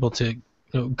was able to.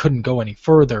 Couldn't go any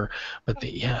further, but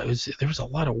there was a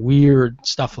lot of weird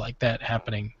stuff like that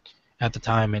happening at the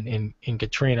time in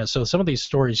Katrina. So some of these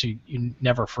stories you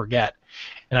never forget,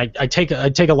 and I take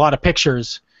a lot of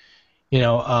pictures,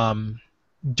 during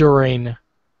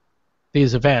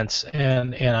these events,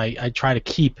 and I try to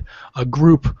keep a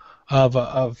group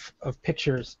of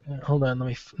pictures. Hold on, let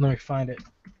me find it.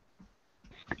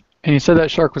 And you said that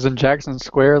shark was in Jackson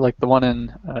Square, like the one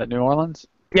in New Orleans?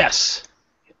 Yes.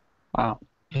 Wow.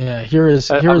 Yeah, here's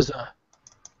I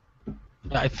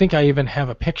think I even have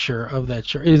a picture of that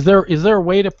shark. Is there a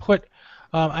way to put?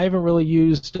 I haven't really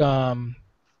used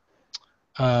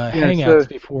Hangouts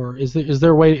before. Is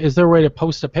there a way to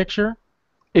post a picture?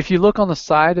 If you look on the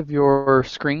side of your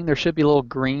screen, there should be a little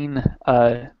green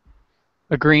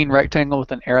rectangle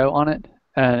with an arrow on it,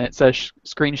 and it says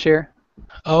screen share.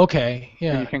 Oh, okay,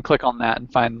 yeah. And you can click on that and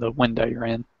find the window you're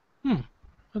in.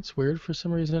 That's weird. For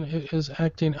some reason, it is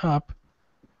acting up.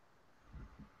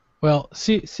 Well,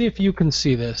 see if you can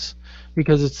see this,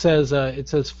 because it says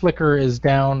Flickr is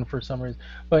down for some reason.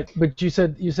 But you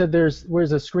said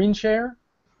where's a screen share?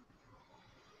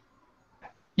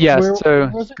 Yes.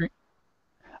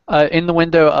 In the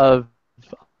window of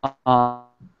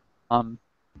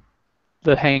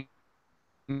the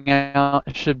Hangout,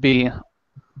 it should be.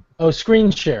 Oh,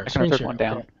 screen share. Screen share. One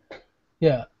down. Okay.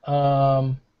 Yeah.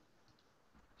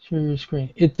 Share your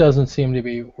screen. It doesn't seem to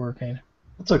be working.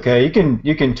 It's okay.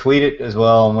 You can tweet it as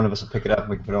well, and one of us will pick it up and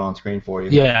we can put it on screen for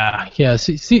you. Yeah.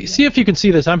 See if you can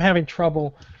see this. I'm having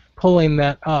trouble pulling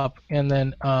that up, and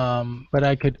then but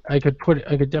I could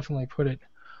definitely put it.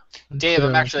 Dave,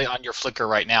 I'm actually on your Flickr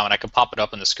right now, and I can pop it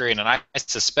up on the screen, and I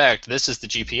suspect this is the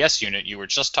GPS unit you were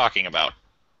just talking about.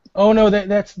 Oh no,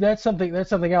 that's something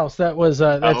else. That was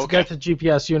okay. That's a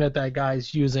GPS unit that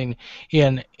guy's using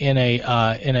in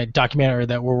a documentary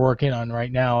that we're working on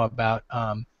right now about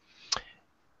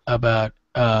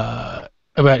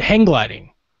hang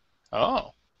gliding.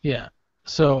 Oh. Yeah.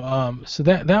 So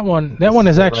that one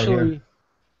is actually. Right,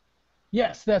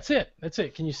 yes, that's it.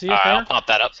 Can you see it there? I'll pop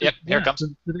that up. Yep, here it comes. So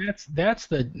that's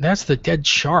the dead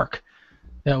shark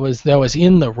that was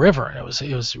in the river, and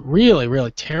it was really,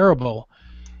 really terrible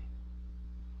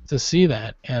to see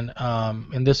that. And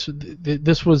this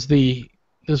was the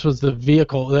the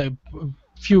vehicle.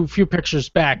 Few pictures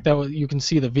back, you can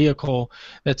see the vehicle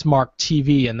that's marked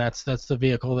TV, and that's the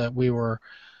vehicle that we were,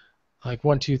 like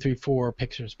 1, 2, 3, 4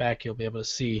 pictures back. You'll be able to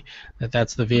see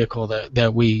that's the vehicle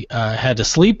that we had to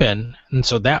sleep in, and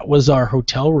so that was our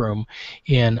hotel room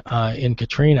in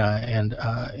Katrina, and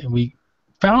we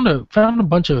found a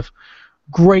bunch of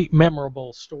great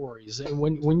memorable stories. And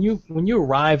when you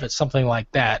arrive at something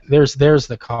like that, there's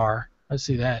the car. I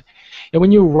see that, and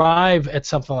when you arrive at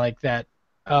something like that.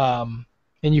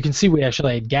 And you can see we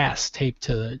actually had gas taped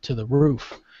to the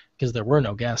roof because there were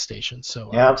no gas stations. So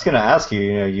yeah, I was going to ask you.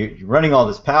 You're running all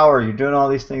this power, you're doing all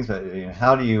these things, but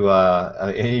how do you?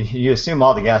 You assume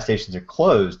all the gas stations are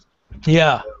closed.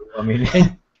 Yeah. So, I mean,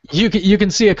 and you can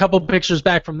see a couple pictures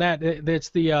back from that. That's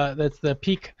the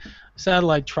Peak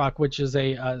satellite truck, which is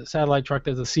a satellite truck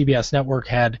that the CBS network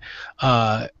had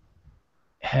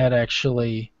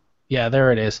actually. Yeah,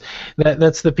 there it is.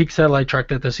 That's the Peak satellite truck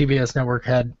that the CBS network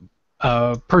had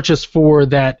purchased for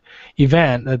that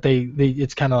event. That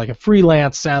it's kind of like a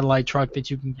freelance satellite truck that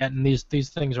you can get, and these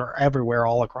things are everywhere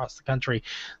all across the country.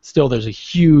 Still, there's a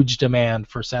huge demand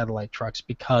for satellite trucks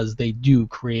because they do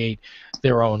create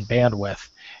their own bandwidth,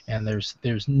 and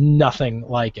there's nothing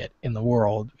like it in the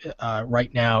world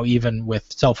right now, even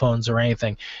with cell phones or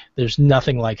anything. There's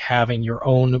nothing like having your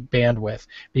own bandwidth,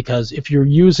 because if you're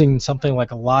using something like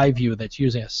a live view that's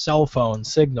using a cell phone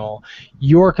signal,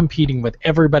 you're competing with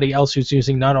everybody else who's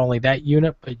using not only that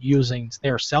unit but using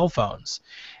their cell phones.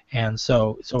 And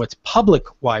so it's public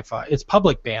Wi-Fi, it's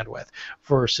public bandwidth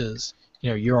versus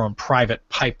your own private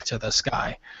pipe to the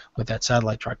sky with that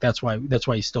satellite truck. That's why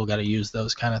you still got to use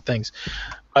those kind of things.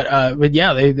 But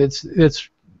yeah, it's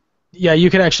you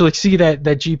can actually see that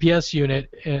GPS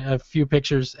unit in a few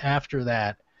pictures after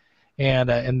that,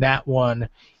 and that one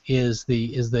is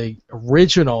the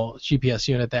original GPS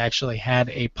unit that actually had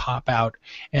a pop-out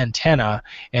antenna,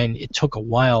 and it took a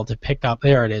while to pick up.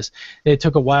 There it is. It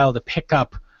took a while to pick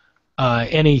up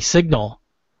any signal.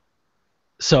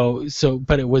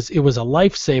 But it was a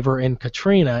lifesaver in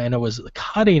Katrina, and it was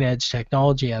cutting edge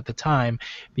technology at the time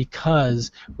because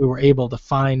we were able to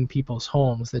find people's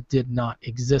homes that did not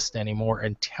exist anymore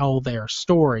and tell their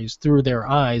stories through their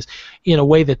eyes in a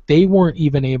way that they weren't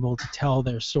even able to tell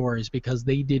their stories because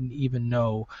they didn't even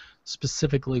know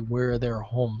specifically where their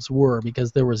homes were,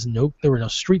 because there were no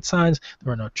street signs,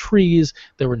 there were no trees,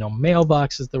 there were no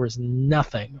mailboxes, there was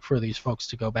nothing for these folks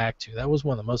to go back to. That was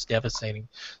one of the most devastating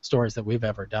stories that we've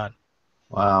ever done.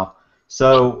 Wow.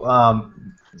 So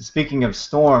speaking of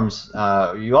storms,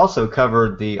 you also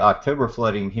covered the October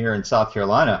flooding here in South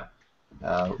Carolina.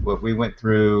 We went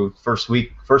through first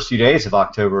few days of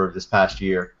October of this past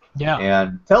year. Yeah.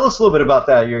 And tell us a little bit about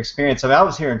that, your experience. I mean, I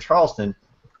was here in Charleston,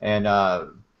 and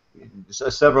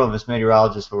several of us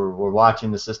meteorologists were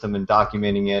watching the system and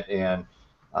documenting it, and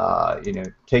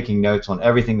taking notes on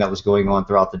everything that was going on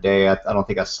throughout the day. I don't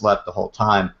think I slept the whole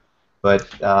time. But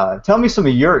tell me some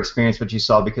of your experience, what you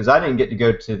saw, because I didn't get to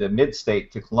go to the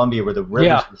mid-state, to Columbia, where the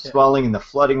rivers were swelling and the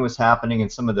flooding was happening,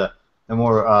 and some of the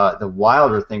more the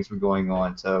wilder things were going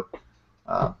on. So,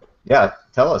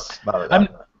 tell us about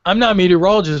it. I'm not a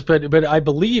meteorologist, but I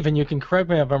believe, and you can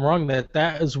correct me if I'm wrong,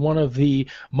 that is one of the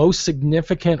most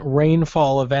significant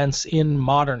rainfall events in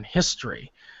modern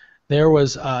history. There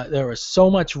was so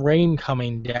much rain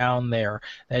coming down there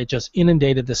that it just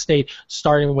inundated the state,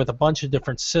 starting with a bunch of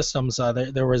different systems.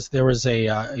 There was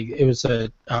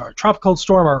a tropical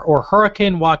storm or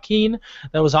Hurricane Joaquin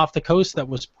that was off the coast that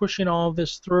was pushing all of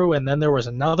this through, and then there was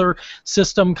another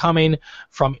system coming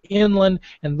from inland,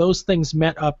 and those things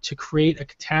met up to create a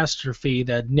catastrophe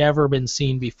that had never been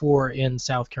seen before in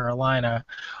South Carolina.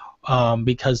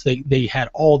 Because they had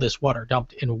all this water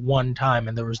dumped in one time,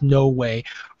 and there was no way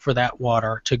for that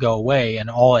water to go away, and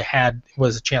all it had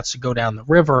was a chance to go down the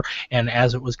river, and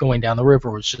as it was going down the river,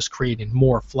 it was just creating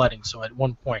more flooding. So at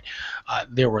one point,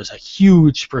 there was a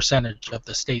huge percentage of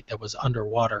the state that was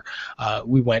underwater.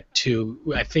 We went to,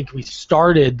 I think we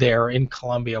started there in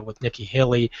Columbia with Nikki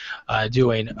Haley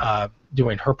doing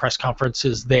her press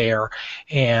conferences there,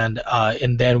 and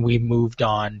then we moved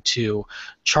on to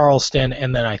Charleston,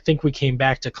 and then I think we came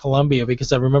back to Columbia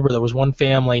because I remember there was one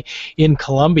family in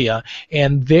Columbia,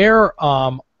 and their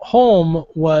home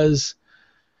was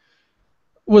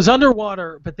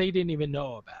underwater, but they didn't even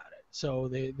know about it. So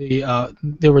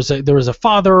there was a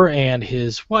father and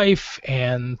his wife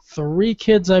and 3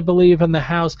 kids, I believe, in the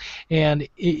house, and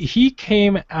he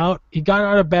got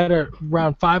out of bed at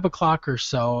around 5 o'clock or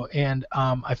so, and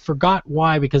I forgot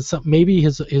why, because maybe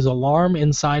his alarm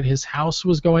inside his house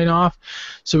was going off.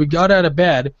 So he got out of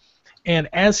bed, and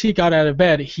as he got out of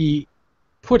bed, he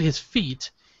put his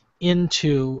feet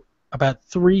into about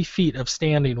 3 feet of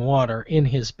standing water in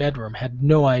his bedroom, had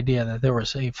no idea that there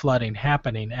was a flooding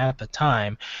happening at the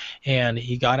time. And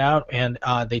he got out, and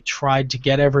they tried to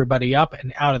get everybody up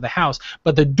and out of the house,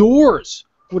 but the doors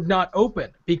would not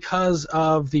open because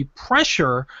of the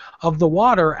pressure of the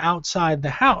water outside the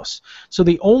house. So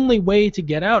the only way to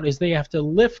get out is they have to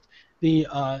lift the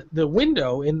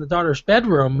window in the daughter's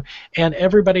bedroom, and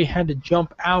everybody had to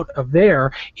jump out of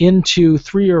there into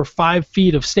 3 or 5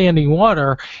 feet of standing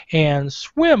water and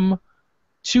swim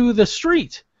to the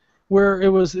street, where it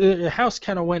was the house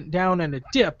kind of went down in a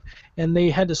dip, and they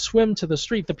had to swim to the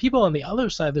street. The people on the other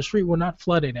side of the street were not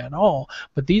flooded at all,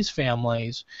 but these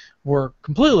families were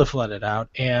completely flooded out,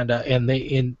 and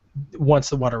once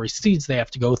the water recedes, they have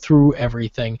to go through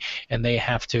everything, and they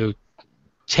have to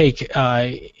take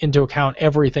into account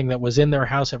everything that was in their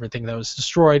house, everything that was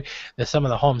destroyed. That some of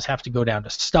the homes have to go down to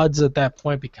studs at that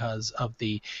point because of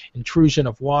the intrusion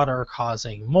of water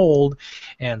causing mold,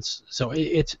 and so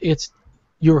it's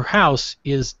your house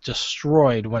is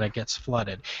destroyed when it gets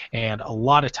flooded. And a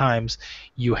lot of times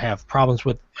you have problems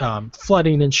with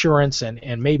flooding insurance,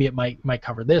 and maybe it might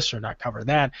cover this or not cover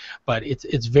that, but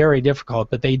it's very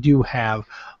difficult. But they do have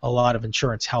a lot of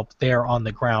insurance help there on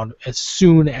the ground as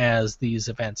soon as these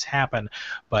events happen.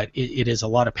 But it is a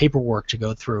lot of paperwork to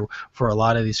go through for a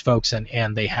lot of these folks,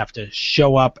 and they have to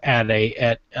show up at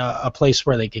a place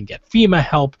where they can get FEMA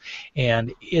help,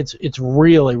 and it's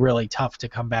really, really tough to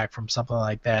come back from something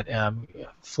like that.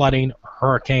 Flooding,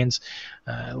 hurricanes,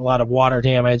 a lot of water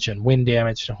damage and wind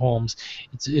damage to homes.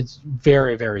 It's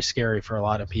very, very scary for a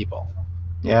lot of people.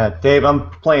 Yeah, Dave, I'm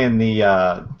playing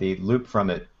the loop from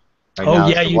it right now. Oh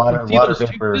yeah, you can see those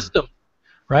vapor two systems,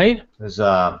 right? Is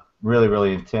really,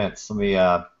 really intense. Let me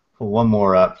pull one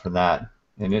more up for that,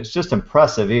 and it's just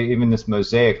impressive. Even this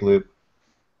mosaic loop.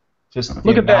 Just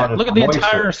look at that. Look at the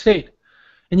entire state,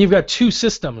 and you've got two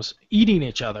systems eating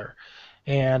each other,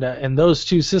 and those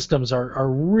two systems are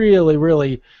really,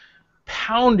 really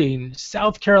pounding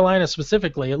South Carolina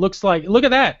specifically. It looks like, look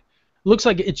at that. It looks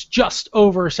like it's just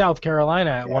over South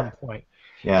Carolina at one point.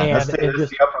 Yeah, and that's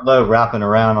the upper low wrapping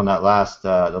around on that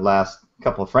the last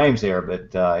couple of frames there.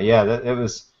 But it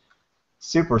was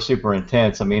super, super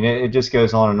intense. I mean, it just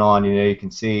goes on and on. You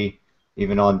can see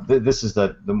even on this is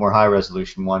the more high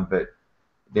resolution one, but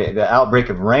the outbreak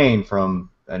of rain from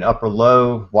an upper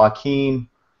low, Joaquin,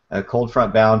 a cold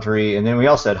front boundary, and then we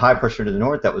also had high pressure to the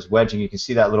north that was wedging. You can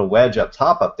see that little wedge up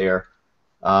top up there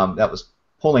that was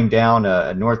pulling down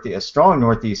a strong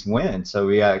northeast wind. So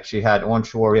we actually had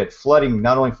onshore, we had flooding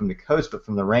not only from the coast but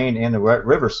from the rain and the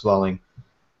river swelling.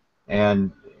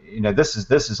 And this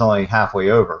is only halfway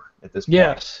over at this point.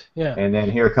 Yes, yeah. And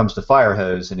then here comes the fire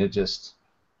hose, and it just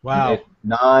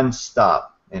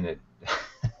non-stop, and it.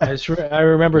 I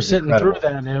remember sitting incredible. through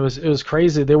that, and it was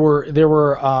crazy. There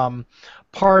were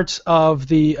parts of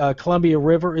the Columbia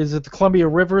River. Is it the Columbia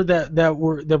River that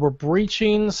were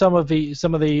breaching? Some of the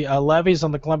levees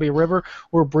on the Columbia River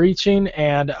were breaching,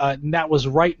 and that was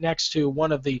right next to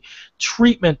one of the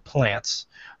treatment plants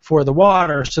for the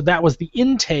water. So that was the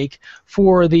intake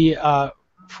for the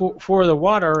for the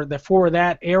water for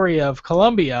that area of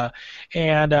Columbia,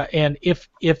 and if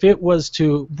it was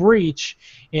to breach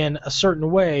in a certain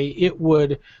way, it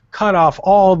would cut off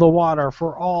all the water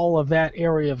for all of that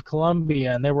area of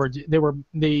Columbia. And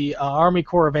the Army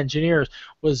Corps of Engineers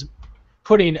was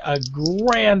putting a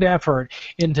grand effort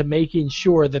into making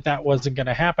sure that wasn't going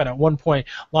to happen. At one point,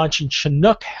 launching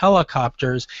Chinook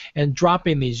helicopters and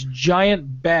dropping these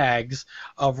giant bags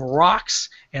of rocks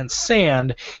and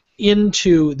sand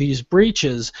into these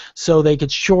breaches so they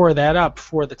could shore that up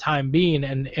for the time being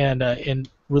and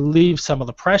relieve some of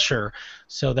the pressure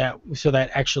so that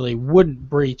actually wouldn't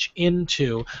breach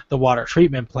into the water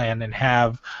treatment plant and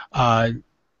have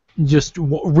just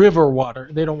river water.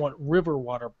 They don't want river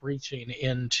water breaching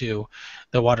into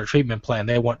the water treatment plant.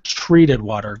 They want treated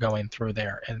water going through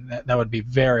there, and that would be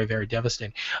very, very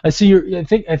devastating. I see.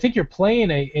 I think you're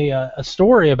playing a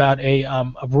story about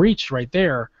a breach right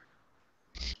there.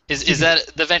 Is that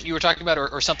the event you were talking about,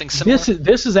 or something similar?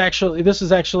 This is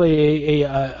actually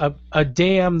a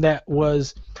dam that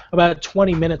was about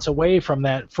 20 minutes away from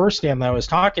that first dam that I was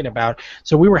talking about.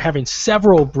 So we were having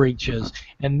several breaches,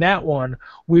 and that one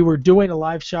we were doing a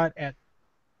live shot at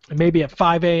maybe at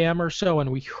 5 a.m. or so,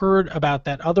 and we heard about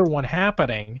that other one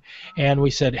happening, and we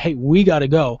said, hey, we got to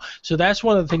go. So that's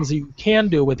one of the things that you can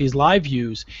do with these live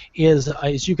views is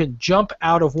you can jump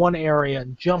out of one area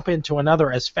and jump into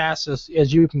another as fast as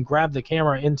you can grab the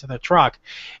camera into the truck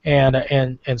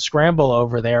and scramble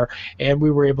over there. And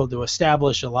we were able to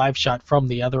establish a live shot from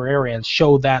the other area and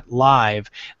show that live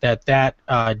that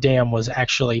dam was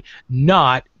actually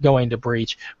not going to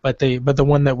breach, but the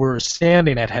one that we were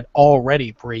standing at had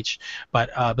already breached.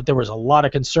 But there was a lot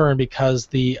of concern because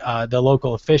the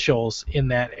local officials in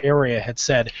that area had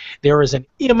said there is an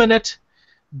imminent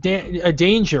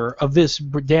danger of this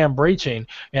dam breaching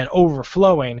and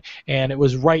overflowing, and it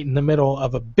was right in the middle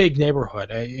of a big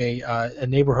neighborhood, a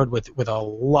neighborhood with a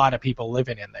lot of people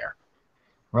living in there.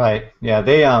 Right. Yeah.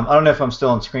 They. I don't know if I'm still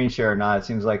on screen share or not. It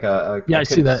seems like I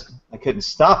see that. I couldn't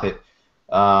stop it.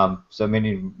 So may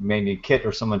need Kit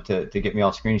or someone to get me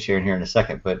off screen sharing here in a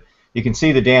second. But you can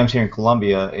see the dams here in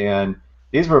Columbia, and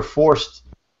these were forced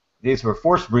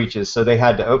breaches. So they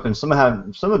had to open. Some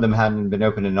of them hadn't been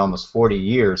opened in almost 40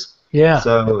 years. Yeah.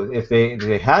 So if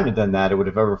they hadn't done that, it would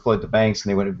have overflowed the banks,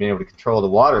 and they wouldn't have been able to control the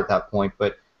water at that point.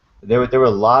 But there were a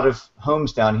lot of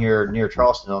homes down here near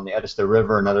Charleston on the Edisto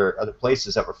River and other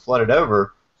places that were flooded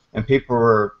over, and people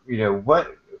were,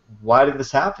 why did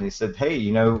this happen? He said, hey,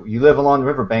 you live along the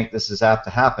riverbank, this is apt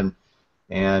to happen,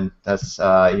 and that's,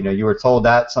 you were told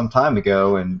that some time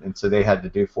ago, and so they had to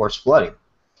do forced flooding.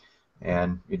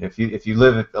 And if you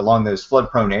live along those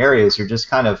flood-prone areas, you're just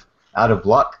kind of out of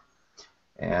luck.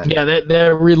 And yeah,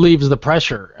 that relieves the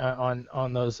pressure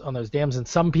on those dams, and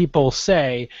some people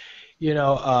say,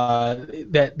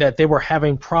 that they were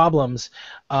having problems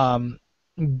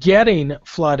getting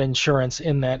flood insurance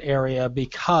in that area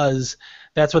because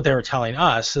that's what they were telling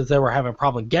us, is they were having a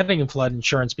problem getting flood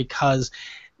insurance because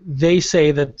they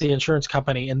say that the insurance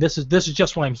company, and this is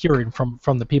just what I'm hearing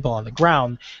from the people on the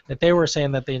ground, that they were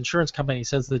saying that the insurance company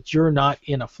says that you're not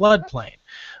in a floodplain,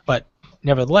 but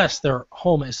nevertheless their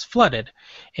home is flooded,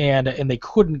 and they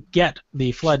couldn't get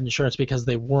the flood insurance because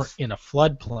they weren't in a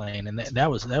floodplain, and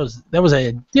that was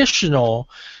an additional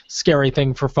scary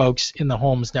thing for folks in the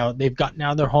homes. Now they've gotten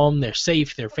out of their home, they're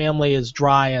safe, their family is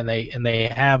dry, and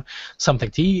they have something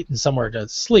to eat and somewhere to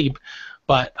sleep.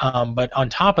 But on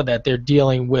top of that, they're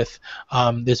dealing with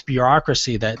this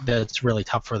bureaucracy that's really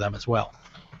tough for them as well.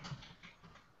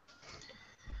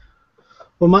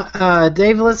 Well,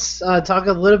 Dave, let's talk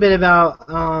a little bit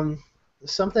about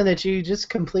something that you just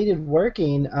completed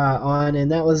working on,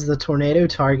 and that was the Tornado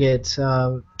Target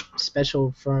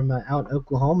special from out in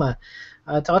Oklahoma.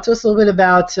 Talk to us a little bit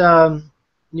about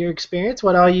your experience,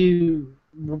 what all you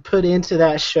put into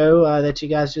that show that you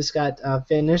guys just got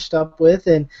finished up with,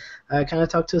 and kind of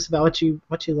talk to us about what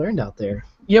you learned out there.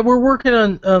 Yeah, we're working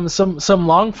on some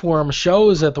long-form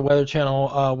shows at the Weather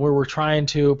Channel where we're trying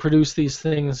to produce these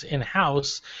things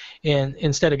in-house, and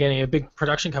instead of getting a big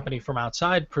production company from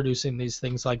outside producing these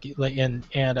things,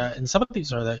 and some of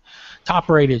these are the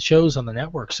top-rated shows on the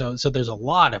network. So there's a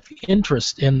lot of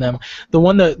interest in them. The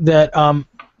one that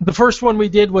the first one we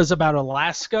did was about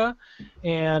Alaska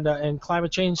and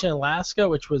climate change in Alaska,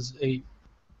 which was a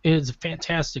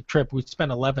fantastic trip. We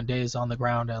spent 11 days on the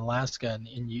ground in Alaska, and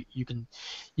you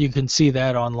can see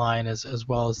that online as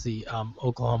well as the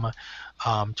Oklahoma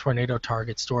tornado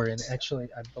target story. And actually,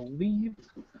 I believe,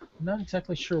 I'm not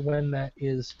exactly sure when that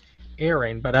is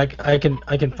airing, but I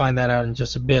can find that out in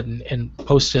just a bit and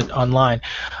post it online.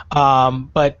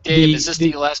 But Dave, is this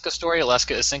the Alaska story?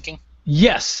 Alaska is sinking?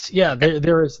 Yes, yeah.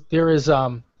 There is.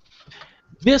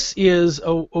 This is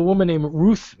a woman named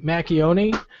Ruth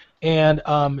Macchione, and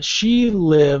she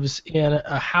lives in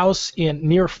a house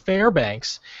near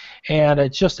Fairbanks,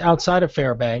 and just outside of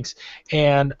Fairbanks.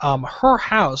 And her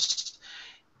house,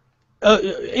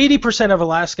 80% of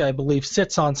Alaska, I believe,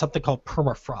 sits on something called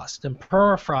permafrost. And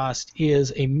permafrost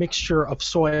is a mixture of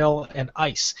soil and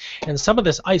ice. And some of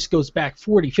this ice goes back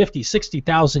 40, 50,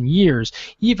 60,000 years,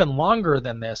 even longer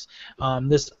than this.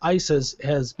 This ice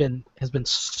has been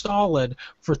solid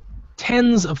for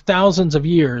tens of thousands of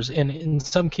years, and in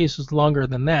some cases longer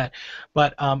than that.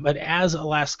 But as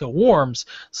Alaska warms,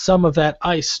 some of that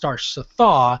ice starts to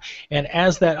thaw, and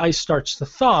as that ice starts to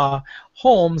thaw,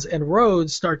 homes and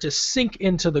roads start to sink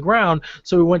into the ground.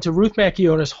 So we went to Ruth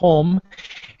Macchione's home,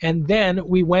 and then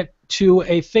we went to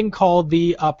a thing called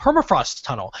the permafrost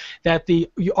tunnel that the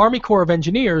Army Corps of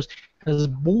Engineers has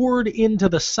bored into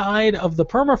the side of the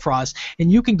permafrost,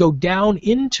 and you can go down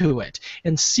into it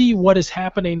and see what is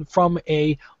happening from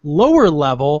a lower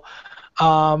level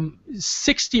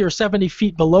 60 or 70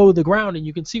 feet below the ground, and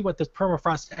you can see what this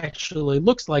permafrost actually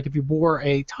looks like if you bore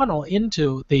a tunnel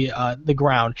into the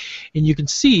ground, and you can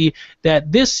see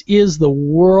that this is the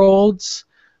world's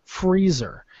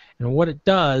freezer, and what it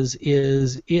does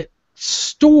is it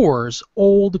stores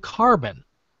old carbon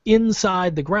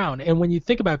inside the ground. And when you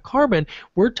think about carbon,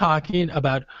 we're talking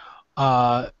about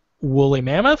woolly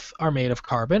mammoth are made of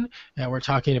carbon, and we're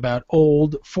talking about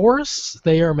old forests.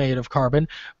 They are made of carbon,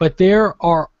 but there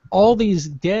are all these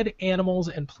dead animals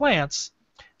and plants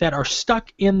that are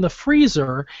stuck in the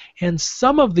freezer, and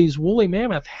some of these woolly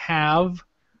mammoth have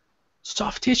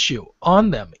soft tissue on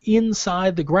them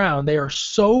inside the ground. They are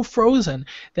so frozen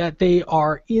that they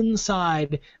are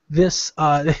inside this,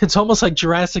 it's almost like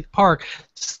Jurassic Park,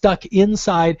 stuck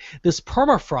inside this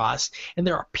permafrost, and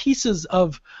there are pieces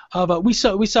of we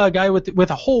saw a guy with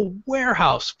a whole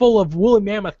warehouse full of woolly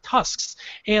mammoth tusks,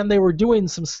 and they were doing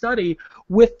some study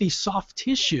with the soft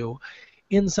tissue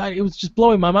inside. It was just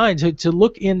blowing my mind to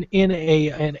look in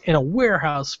a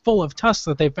warehouse full of tusks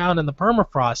that they found in the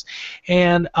permafrost.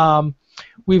 And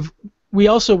we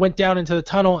also went down into the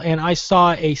tunnel, and I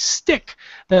saw a stick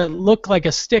that looked like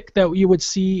a stick that you would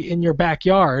see in your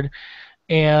backyard,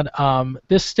 and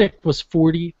this stick was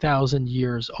 40,000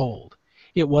 years old.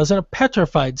 It wasn't a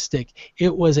petrified stick.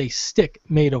 It was a stick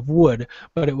made of wood,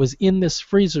 but it was in this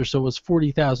freezer, so it was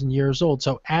 40,000 years old.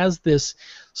 So as this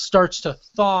starts to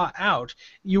thaw out,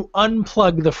 you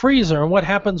unplug the freezer, and what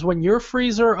happens when your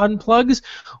freezer unplugs?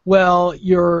 Well,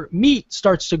 your meat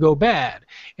starts to go bad,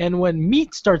 and when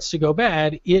meat starts to go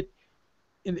bad,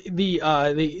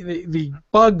 the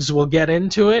bugs will get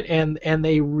into it, and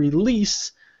they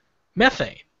release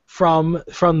methane from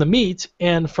the meat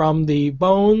and from the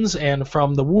bones and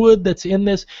from the wood that's in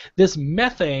this. This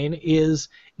methane is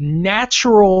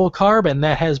natural carbon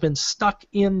that has been stuck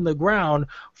in the ground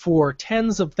for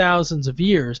tens of thousands of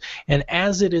years, and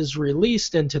as it is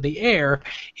released into the air,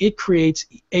 it creates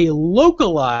a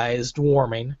localized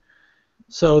warming.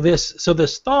 So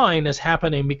this thawing is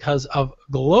happening because of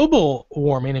global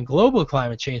warming and global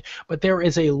climate change, but there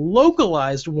is a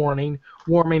localized warming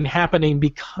happening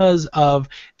because of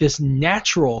this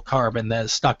natural carbon that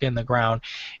is stuck in the ground.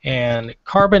 And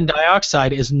carbon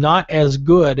dioxide is not as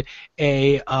good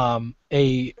a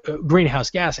greenhouse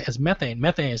gas as methane.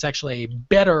 Methane is actually a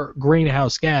better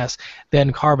greenhouse gas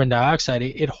than carbon dioxide.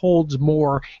 It holds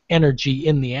more energy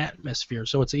in the atmosphere,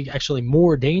 so it's actually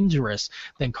more dangerous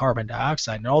than carbon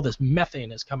dioxide. And all this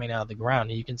methane is coming out of the ground,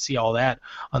 and you can see all that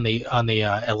on the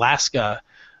Alaska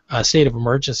State of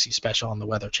Emergency special on the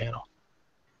Weather Channel.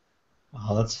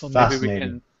 Oh, that's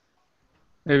fascinating.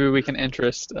 Maybe we can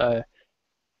interest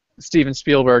Steven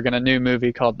Spielberg in a new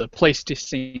movie called The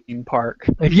Pleistocene Park.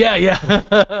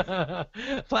 Yeah.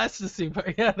 Pleistocene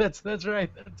Park. Yeah, that's right.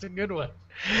 That's a good one.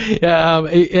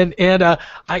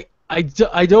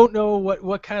 I don't know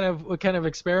what kind of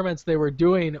experiments they were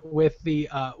doing with the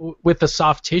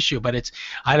soft tissue, but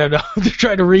I don't know if they're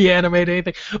trying to reanimate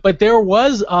anything. But there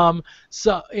was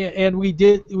and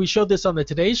we showed this on the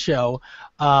Today Show.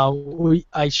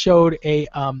 I showed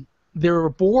there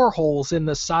were boreholes in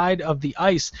the side of the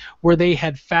ice where they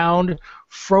had found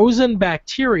frozen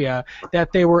bacteria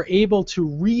that they were able to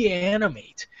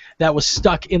reanimate that was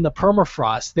stuck in the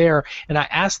permafrost there. And I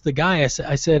asked the guy, I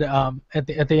said at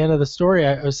the end of the story,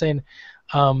 I was saying,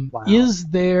 wow, is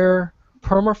there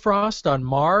permafrost on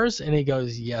Mars? And he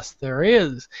goes, yes, there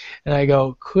is. And I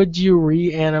go, could you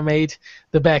reanimate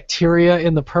the bacteria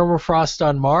in the permafrost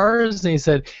on Mars? And he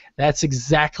said, that's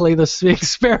exactly the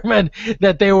experiment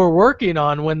that they were working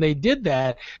on when they did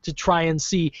that, to try and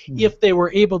see if they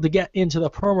were able to get into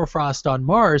the permafrost on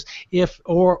Mars,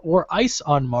 or ice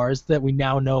on Mars that we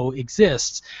now know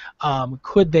exists.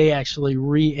 Could they actually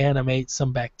reanimate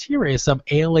some bacteria, some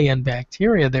alien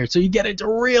bacteria there? So you get into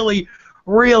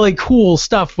really cool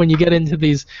stuff when you get into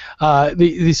these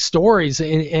stories,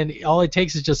 and all it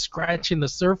takes is just scratching the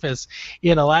surface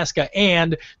in Alaska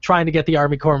and trying to get the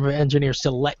Army Corps of Engineers to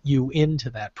let you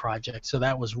into that project. So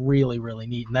that was really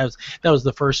neat, and that was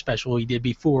the first special we did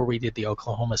before we did the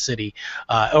Oklahoma City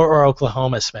or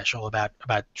Oklahoma special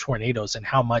about tornadoes and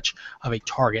how much of a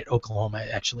target Oklahoma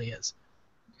actually is.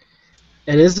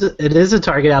 It is a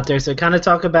target out there. So kind of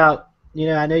talk about.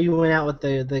 I know you went out with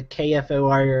the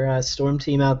KFOR storm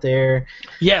team out there.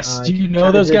 Yes. Do you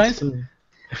know those guys?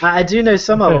 I do know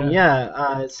some of them,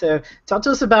 yeah. So talk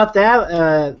to us about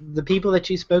that. The people that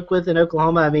you spoke with in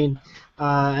Oklahoma. I mean,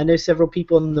 I know several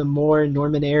people in the Moore and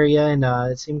Norman area, and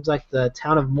it seems like the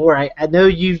town of Moore. I know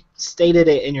you stated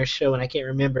it in your show, and I can't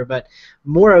remember, but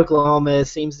Moore, Oklahoma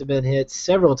seems to have been hit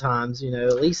several times.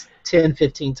 At least 10,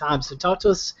 15 times. So talk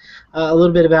to us a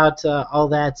little bit about all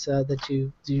that that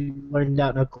you learned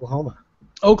out in Oklahoma.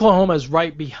 Oklahoma is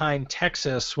right behind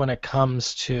Texas when it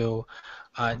comes to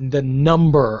the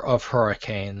number of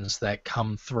hurricanes that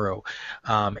come through,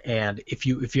 and if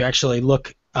you actually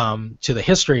look to the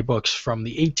history books from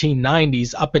the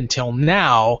 1890s up until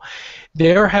now,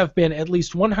 there have been at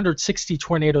least 160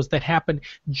 tornadoes that happened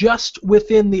just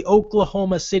within the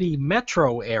Oklahoma City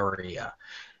metro area.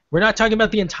 We're not talking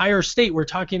about the entire state. We're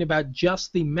talking about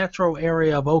just the metro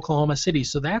area of Oklahoma City.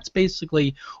 So that's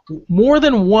basically more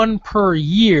than one per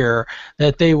year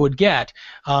that they would get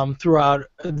throughout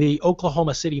the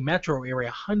Oklahoma City metro area,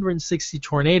 160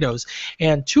 tornadoes.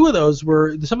 And two of those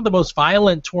were some of the most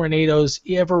violent tornadoes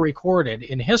ever recorded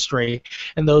in history,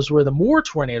 and those were the Moore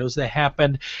tornadoes that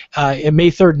happened in May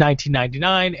 3rd,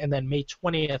 1999, and then May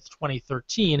 20th,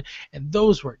 2013. And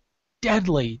those were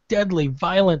deadly,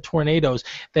 violent tornadoes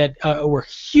that were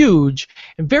huge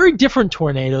and very different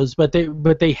tornadoes, but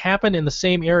they happened in the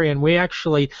same area. And we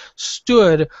actually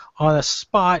stood on a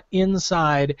spot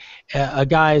inside a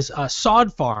guy's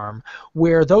sod farm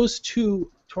where those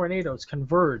two tornadoes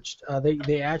converged.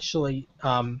 They actually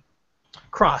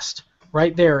crossed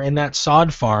right there in that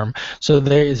sod farm. So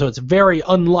it's very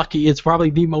unlucky. It's probably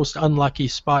the most unlucky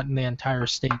spot in the entire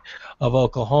state of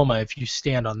Oklahoma if you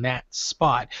stand on that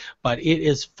spot. But it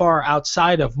is far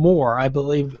outside of Moore. I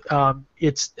believe I'm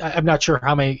not sure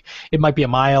how many. It might be a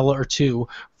mile or two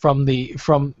from the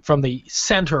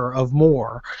center of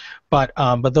Moore. But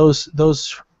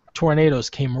those tornadoes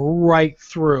came right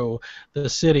through the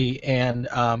city, and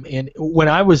when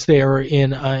I was there in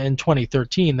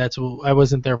 2013, I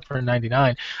wasn't there for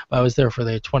 '99, but I was there for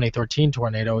the 2013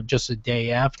 tornado, just a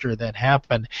day after that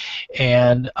happened,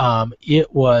 and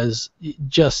it was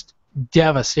just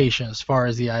devastation as far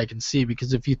as the eye can see.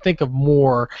 Because if you think of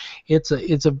Moore, it's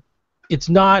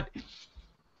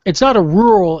not a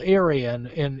rural area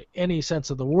in any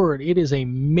sense of the word. It is a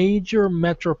major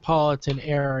metropolitan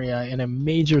area in a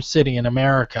major city in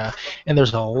America, and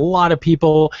there's a lot of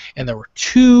people, and there were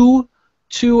two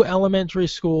elementary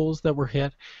schools that were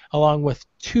hit, along with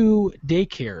 2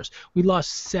 daycares. We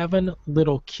lost 7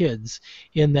 little kids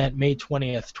in that May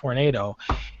 20th tornado.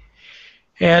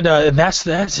 And that's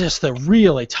just the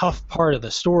really tough part of the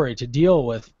story to deal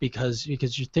with, because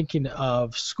you're thinking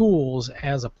of schools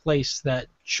as a place that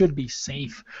should be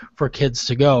safe for kids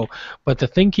to go. But the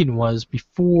thinking was,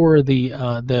 before the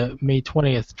May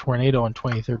 20th tornado in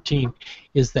 2013,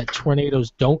 is that tornadoes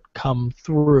don't come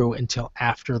through until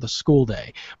after the school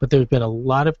day. But there's been a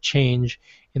lot of change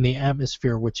in the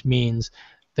atmosphere, which means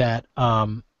that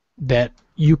that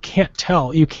you can't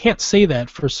say that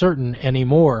for certain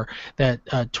anymore, that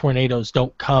tornadoes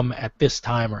don't come at this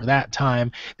time or that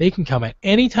time. They can come at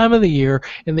any time of the year,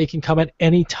 and they can come at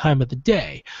any time of the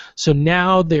day. So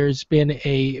now there's been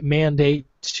a mandate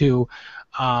to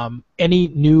any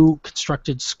new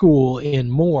constructed school in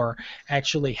Moore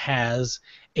actually has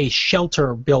a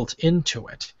shelter built into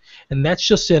it. And that's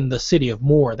just in the city of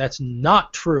Moore. That's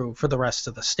not true for the rest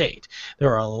of the state.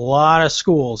 There are a lot of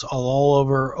schools all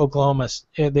over Oklahoma,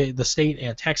 the state,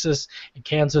 and Texas and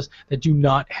Kansas that do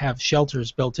not have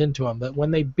shelters built into them. But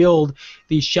when they build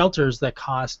these shelters that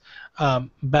cost about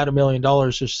 $1 million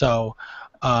or so,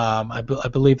 I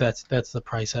believe that's the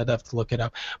price. I'd have to look it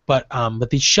up. But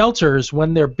these shelters,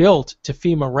 when they're built to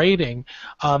FEMA rating,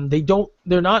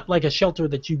 they're not like a shelter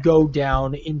that you go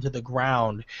down into the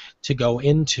ground to go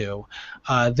into.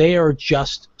 They are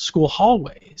just school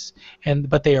hallways,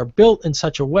 but they are built in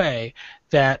such a way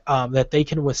that they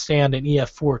can withstand an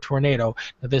EF4 tornado.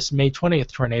 Now, this May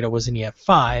 20th tornado was an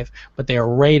EF5, but they are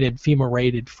FEMA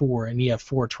rated for an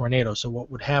EF4 tornado. So what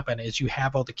would happen is you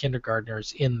have all the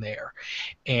kindergartners in there,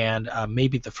 and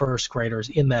maybe the first graders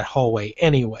in that hallway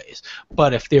anyways.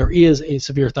 But if there is a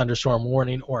severe thunderstorm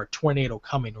warning or a tornado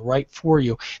coming right for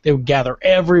you, they would gather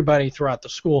everybody throughout the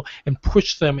school and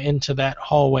push them into that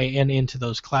hallway and into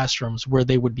those classrooms, where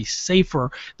they would be safer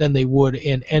than they would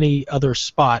in any other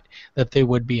spot that they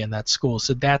would be in that school.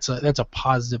 So that's a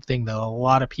positive thing that a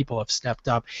lot of people have stepped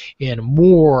up, in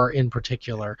Moore in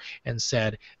particular, and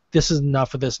said, this is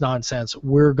enough of this nonsense.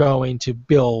 We're going to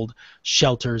build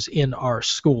shelters in our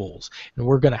schools, and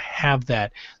we're going to have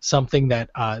that, something that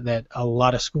that a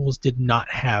lot of schools did not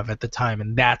have at the time,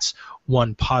 and that's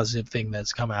one positive thing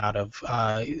that's come out of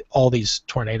all these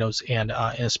tornadoes, and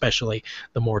especially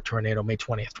the Moore tornado, May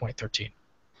 20th, 2013.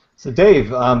 So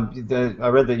Dave, I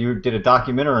read that you did a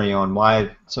documentary on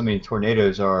why so many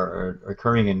tornadoes are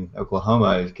occurring in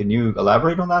Oklahoma. Can you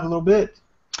elaborate on that a little bit?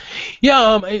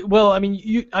 Yeah, well, I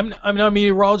mean, I'm not a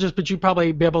meteorologist, but you'd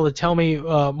probably be able to tell me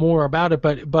more about it.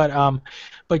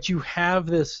 But you have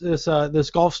this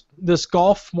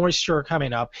Gulf moisture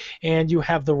coming up, and you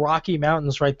have the Rocky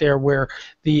Mountains right there where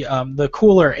the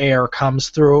cooler air comes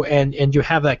through, and you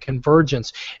have that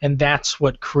convergence, and that's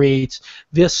what creates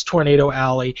this tornado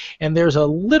alley. And there's a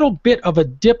little bit of a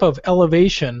dip of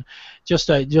elevation, just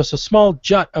a small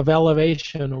jut of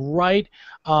elevation right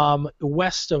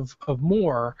west of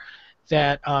Moore,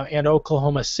 that and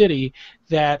Oklahoma City,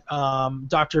 that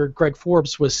Dr. Greg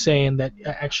Forbes was saying that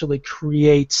actually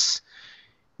creates,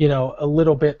 a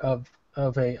little bit of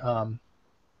a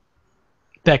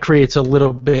that creates a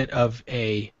little bit of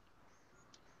a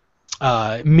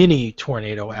mini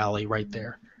tornado alley right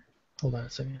there. Hold on a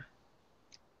second.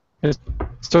 It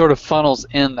sort of funnels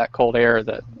in that cold air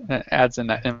that adds in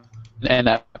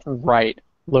that right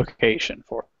location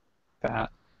for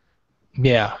that.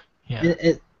 Yeah.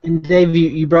 And Dave,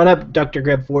 you brought up Dr.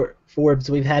 Greg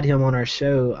Forbes. We've had him on our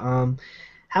show.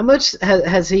 How much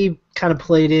has he kind of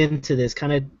played into this,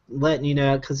 kind of letting you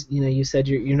know, because you said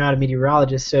you're not a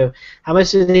meteorologist, so how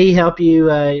much did he help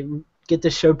you get the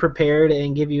show prepared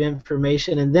and give you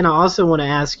information? And then I also want to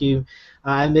ask you,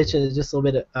 I mentioned it just a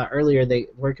little bit earlier, they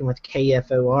working with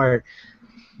KFOR.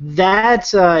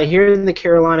 That's here in the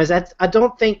Carolinas. I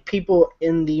don't think people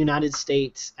in the United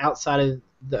States outside of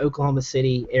the Oklahoma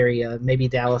City area, maybe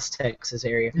Dallas, Texas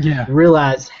area,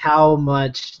 realize how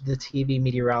much the TV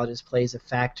meteorologist plays a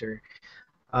factor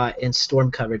in storm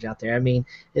coverage out there. I mean,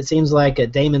 it seems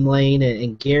like Damon Lane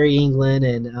and Gary England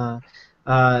and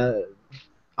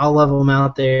all of them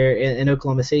out there in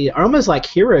Oklahoma City are almost like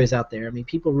heroes out there. I mean,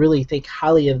 people really think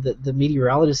highly of the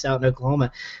meteorologists out in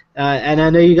Oklahoma. And I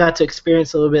know you got to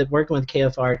experience a little bit working with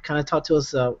KFR. Kind of talk to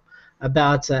us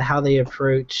about how they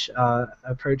approach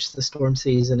the storm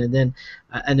season, and then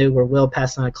I know we're well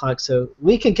past 9 o'clock, so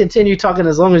we can continue talking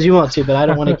as long as you want to, but I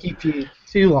don't want to keep you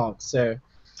too long. So.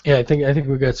 Yeah, I think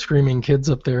we've got screaming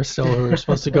kids up there still who are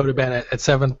supposed to go to bed at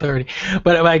 7:30.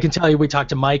 But I can tell you, we talked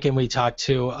to Mike and we talked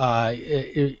to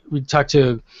I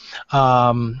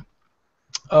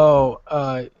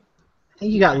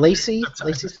think you got Lacey.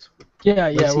 Lacey's.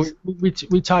 Yeah.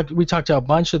 We talked to a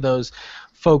bunch of those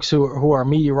folks who are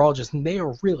meteorologists, and they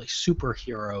are really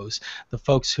superheroes. The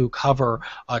folks who cover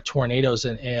tornadoes,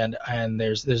 and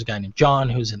there's a guy named John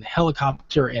who's in the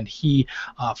helicopter, and he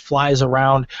flies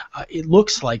around. It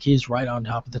looks like he's right on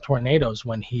top of the tornadoes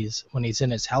when he's in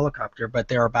his helicopter, but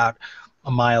they're about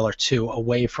a mile or two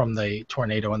away from the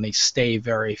tornado, and they stay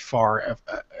very far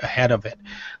ahead of it.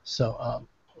 So,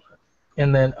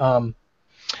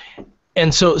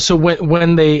 And so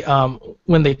when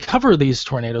they cover these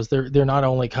tornadoes, they're not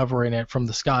only covering it from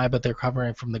the sky, but they're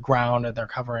covering it from the ground, and they're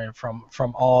covering it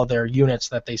from all their units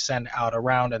that they send out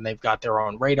around, and they've got their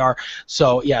own radar.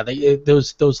 So yeah,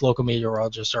 those local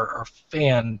meteorologists are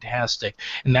fantastic,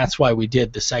 and that's why we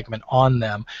did the segment on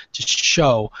them, to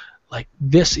show like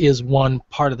this is one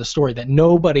part of the story that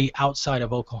nobody outside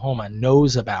of Oklahoma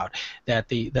knows about, that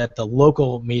the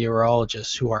local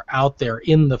meteorologists who are out there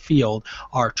in the field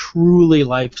are truly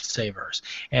lifesavers,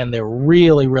 and they're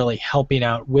really, really helping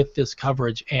out with this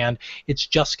coverage, and it's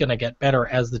just going to get better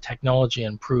as the technology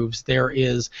improves. There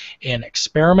is an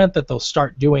experiment that they'll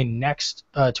start doing next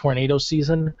tornado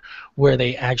season where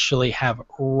they actually have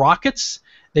rockets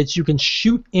that you can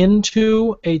shoot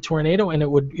into a tornado, and it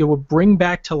would bring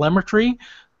back telemetry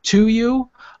to you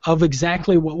of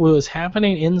exactly what was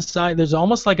happening inside. There's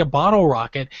almost like a bottle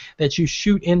rocket that you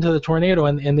shoot into the tornado,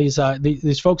 and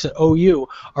these folks at OU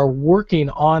are working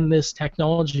on this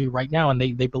technology right now, and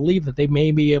they believe that they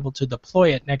may be able to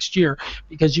deploy it next year,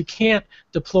 because you can't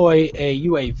deploy a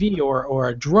UAV or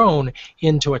a drone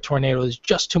into a tornado. There's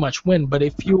just too much wind. But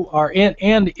if you are in,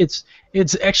 and it's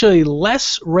actually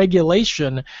less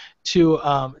regulation to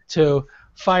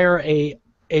fire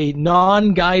a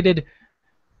non-guided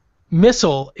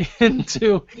missile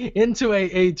into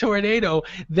a tornado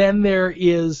than there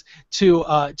is to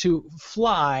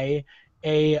fly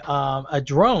a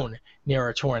drone near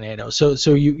a tornado.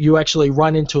 So you actually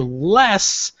run into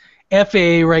less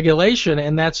FAA regulation,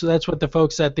 and that's what the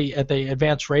folks at the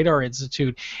Advanced Radar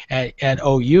Institute at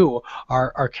OU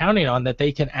are counting on, that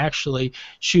they can actually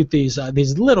shoot these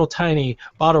little tiny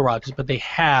bottle rockets, but they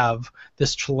have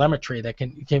this telemetry that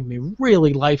can be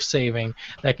really life-saving,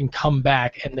 that can come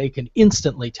back and they can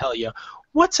instantly tell you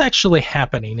what's actually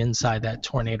happening inside that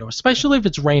tornado, especially if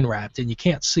it's rain-wrapped and you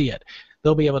can't see it.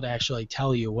 They'll be able to actually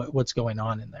tell you what's going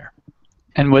on in there.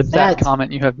 And with that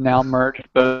comment, you have now merged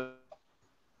both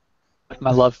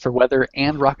my love for weather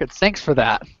and rockets. Thanks for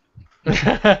that.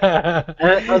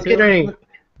 I was getting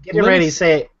ready to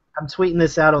say, I'm tweeting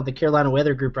this out on the Carolina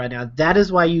Weather Group right now. That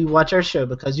is why you watch our show,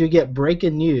 because you get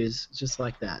breaking news just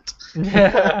like that.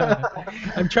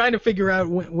 I'm trying to figure out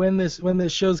when this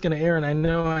show's going to air, and I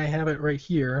know I have it right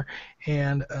here.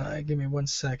 And give me 1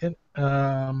 second.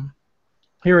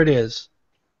 Here it is.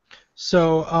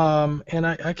 So, and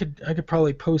I could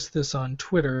probably post this on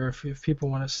Twitter if people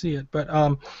want to see it. But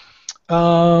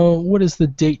what is the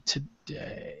date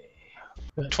today?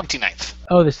 29th.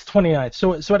 Oh, this is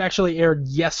 29th. So it actually aired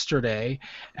yesterday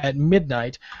at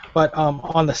midnight. But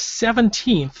on the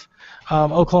 17th,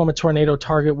 Oklahoma Tornado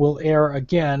Target will air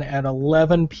again at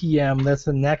 11 p.m. That's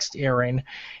the next airing.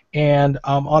 And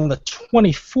on the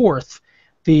 24th,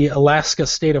 the Alaska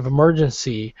State of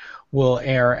Emergency will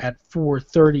air at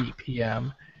 4:30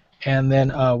 p.m. And then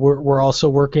we're also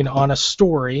working on a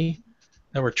story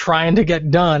that we're trying to get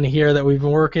done here, that we've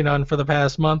been working on for the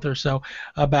past month or so,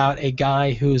 about a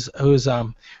guy who's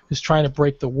trying to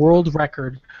break the world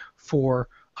record for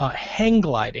hang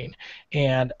gliding,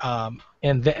 and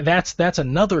that's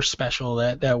another special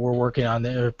that we're working on.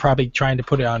 They're probably trying to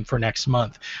put it on for next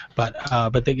month, but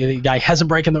the guy hasn't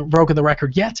broken the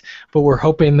record yet. But we're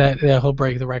hoping that he'll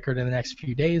break the record in the next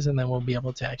few days, and then we'll be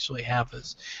able to actually have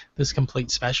this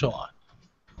complete special on.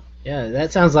 Yeah,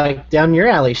 that sounds like down your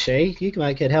alley, Shay. You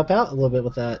could help out a little bit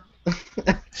with that.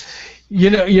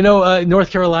 North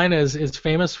Carolina is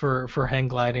famous for hang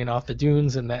gliding off the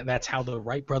dunes, and that's how the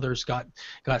Wright brothers got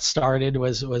started.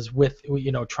 Was with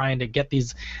trying to get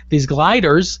these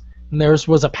gliders. And theirs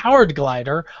was a powered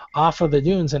glider off of the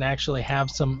dunes and actually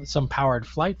have some powered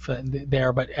flight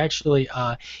there. But actually,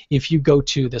 if you go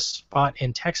to this spot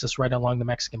in Texas right along the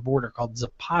Mexican border called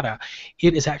Zapata,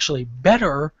 it is actually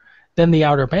better than the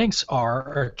Outer Banks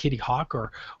are, or Kitty Hawk,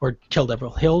 or Kill Devil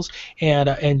Hills,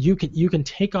 and you can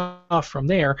take off from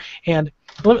there. And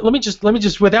let me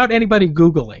just without anybody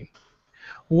Googling,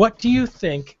 what do you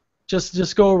think?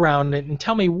 Just go around and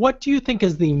tell me, what do you think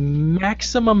is the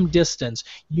maximum distance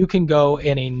you can go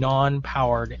in a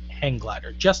non-powered hang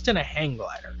glider? Just in a hang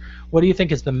glider, what do you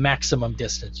think is the maximum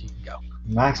distance you can go?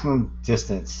 Maximum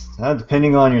distance,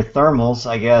 depending on your thermals,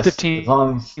 I guess. 15.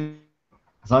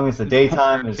 As long as the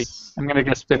daytime is... I'm going to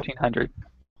guess 1,500.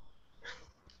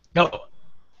 No.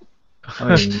 How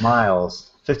many miles?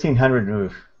 1,500,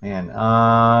 oof, man.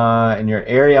 In your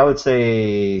area, I would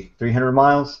say 300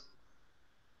 miles.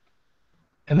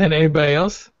 And then anybody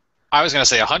else? I was going to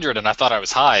say 100, and I thought I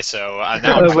was high, so now I'm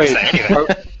not going to say anything.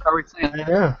 Are we saying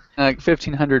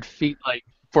 1,500 feet, like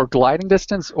for gliding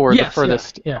distance, or the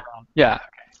furthest? Yeah.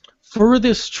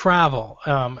 Furthest travel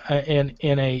in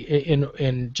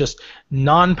just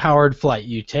non-powered flight.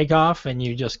 You take off and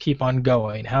you just keep on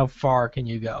going. How far can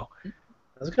you go? I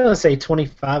was gonna say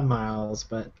 25 miles,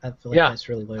 but I feel like that's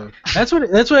really low. That's what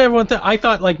everyone thought. I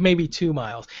thought like maybe 2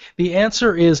 miles. The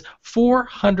answer is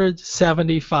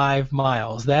 475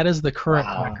 miles. That is the current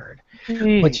record.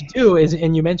 What you do is,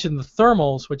 and you mentioned the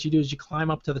thermals. What you do is you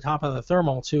climb up to the top of the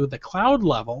thermal to the cloud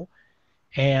level,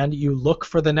 and you look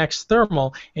for the next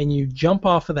thermal, and you jump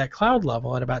off of that cloud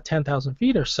level at about 10,000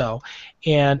 feet or so,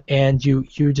 and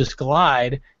you just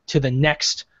glide to the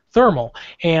next thermal.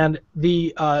 And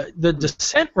the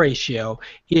descent ratio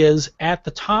is at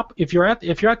the top. If you're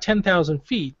at 10,000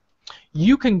 feet,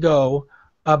 you can go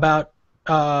about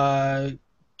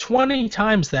 20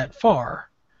 times that far,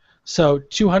 so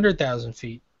 200,000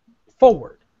 feet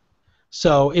forward.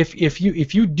 So if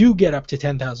you do get up to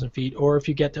 10,000 feet, or if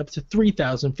you get up to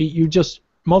 3,000 feet, you just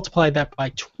multiply that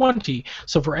by 20.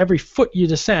 So for every foot you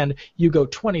descend, you go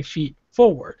 20 feet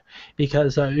forward,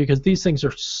 because these things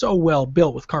are so well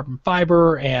built with carbon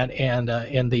fiber and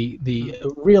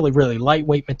the really, really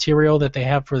lightweight material that they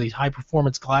have for these high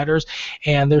performance gliders.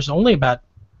 And there's only about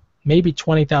maybe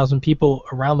 20,000 people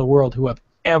around the world who have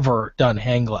ever done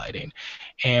hang gliding,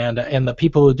 and the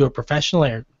people who do it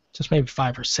professionally are just maybe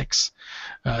 5 or 6.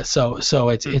 So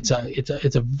it's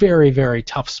a very, very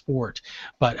tough sport.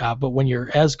 But when you're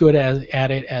as good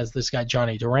at it as this guy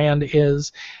Johnny Durand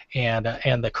is, and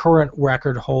the current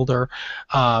record holder,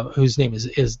 whose name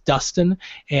is Dustin,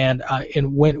 and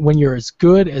when you're as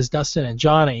good as Dustin and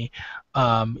Johnny,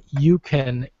 you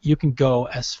can go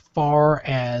as far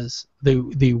as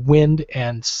the wind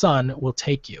and sun will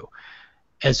take you,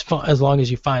 as long as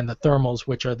you find the thermals,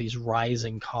 which are these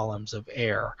rising columns of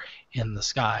air in the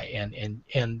sky,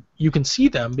 and you can see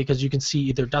them because you can see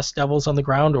either dust devils on the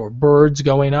ground or birds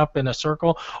going up in a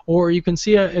circle, or you can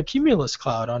see a cumulus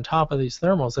cloud on top of these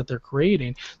thermals that they're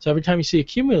creating. So every time you see a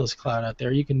cumulus cloud out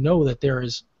there, you can know that there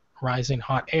is rising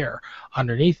hot air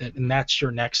underneath it, and that's your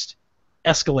next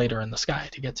escalator in the sky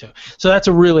to get to. So that's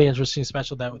a really interesting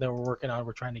special that we're working on.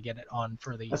 We're trying to get it on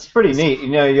for the. That's pretty neat. You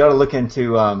know, you ought to look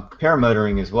into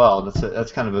paramotoring as well.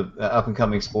 That's kind of a up and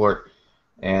coming sport,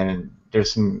 and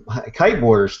there's some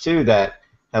kiteboarders too that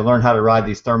have learned how to ride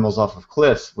these thermals off of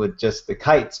cliffs with just the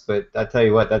kites. But I tell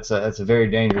you what, that's a very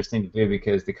dangerous thing to do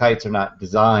because the kites are not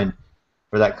designed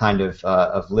for that kind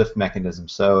of lift mechanism.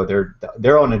 So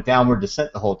they're on a downward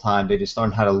descent the whole time. They just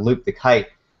learn how to loop the kite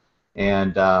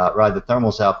and ride the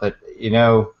thermals out. But you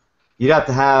know, you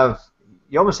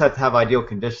almost have to have ideal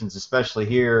conditions, especially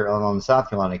here on the South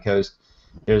Carolina coast.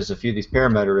 There's a few of these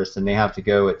paramotorists, and they have to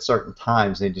go at certain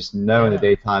times. They just know in the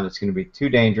daytime it's going to be too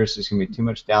dangerous. There's going to be too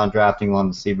much downdrafting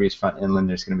along the Seabreeze front inland.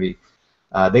 There's going to be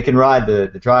they can ride the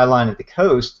dry line at the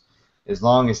coast as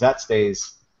long as that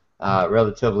stays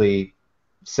relatively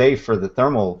safe for the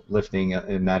thermal lifting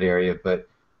in that area. But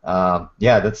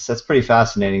yeah, that's pretty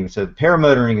fascinating. So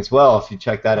paramotoring as well, if you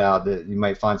check that out, you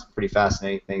might find some pretty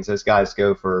fascinating things. Those guys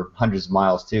go for hundreds of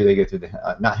miles too. They go through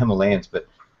the not Himalayas, but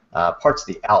parts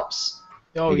of the Alps.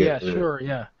 Oh yeah, sure,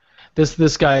 yeah.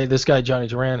 This guy Johnny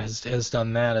Duran has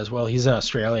done that as well. He's an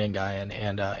Australian guy,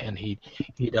 and he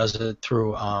does it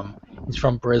through he's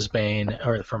from Brisbane,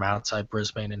 or from outside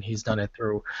Brisbane, and he's done it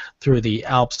through the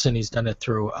Alps, and he's done it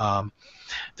through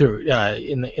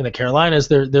in the Carolinas.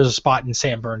 There's a spot in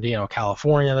San Bernardino,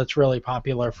 California that's really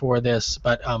popular for this,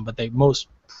 but the most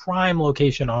prime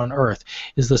location on Earth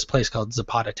is this place called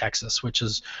Zapata, Texas, which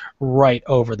is right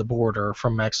over the border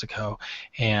from Mexico,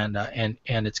 and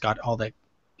it's got all that.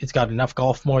 It's got enough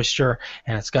Gulf moisture,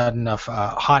 and it's got enough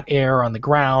hot air on the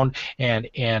ground, and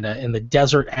in the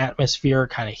desert atmosphere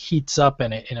kind of heats up,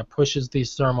 and it pushes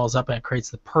these thermals up, and it creates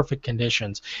the perfect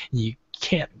conditions.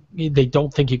 They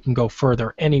don't think you can go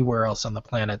further anywhere else on the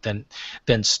planet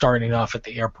than starting off at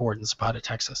the airport in Zapata,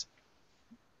 Texas.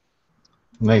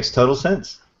 Makes total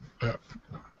sense. Yeah.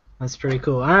 That's pretty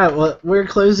cool. All right, well, we're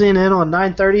closing in on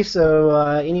 9:30, so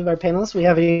any of our panelists, we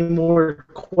have any more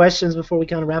questions before we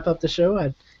kind of wrap up the show?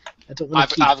 I've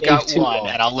got one,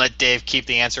 and I'll let Dave keep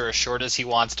the answer as short as he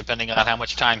wants, depending on how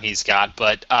much time he's got.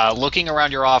 But looking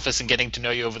around your office and getting to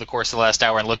know you over the course of the last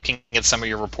hour and looking at some of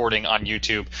your reporting on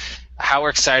YouTube, how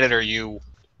excited are you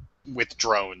with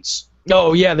drones?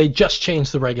 Oh, yeah, they just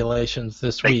changed the regulations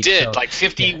this week. They did, like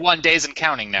 51 days and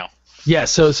counting now. Yeah,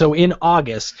 so in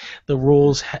August, the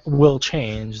rules will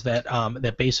change that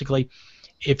basically,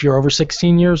 if you're over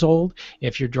 16 years old,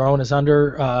 if your drone is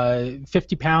under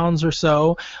 50 pounds or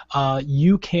so,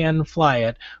 you can fly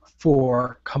it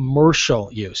for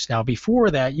commercial use. Now, before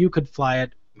that, you could fly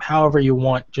it however you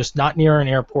want, just not near an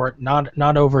airport,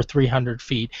 not over 300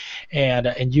 feet,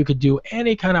 and you could do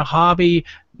any kind of hobby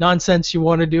nonsense you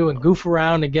want to do and goof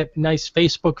around and get nice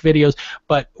Facebook videos.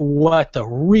 But what the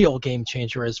real game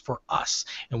changer is for us,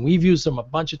 and we've used them a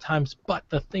bunch of times, but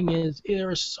the thing is, there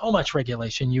is so much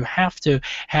regulation. You have to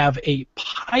have a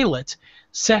pilot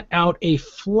set out a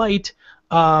flight.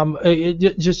 I'm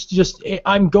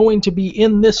going to be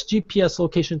in this GPS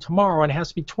location tomorrow, and it has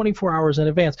to be 24 hours in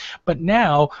advance. But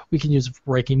now we can use it for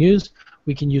breaking news.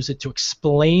 We can use it to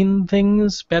explain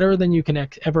things better than you can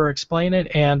ever explain it,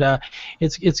 and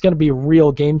it's going to be a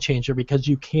real game changer because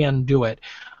you can do it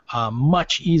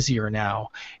much easier now,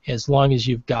 as long as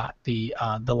you've got the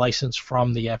license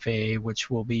from the FAA, which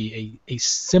will be a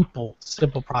simple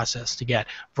process to get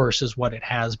versus what it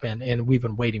has been, and we've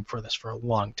been waiting for this for a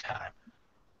long time.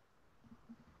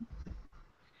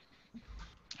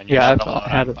 And yeah,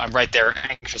 I'm right there,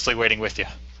 anxiously waiting with you.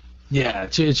 Yeah,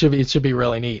 it should be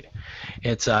really neat.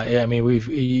 It's I mean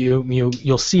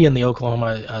you'll see in the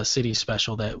Oklahoma City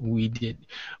special that we did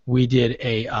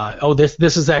a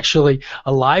this is actually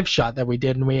a live shot that we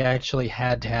did, and we actually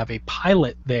had to have a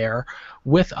pilot there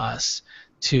with us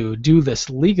to do this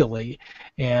legally,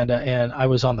 and I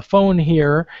was on the phone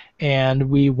here, and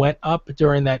we went up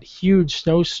during that huge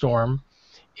snowstorm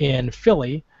in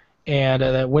Philly.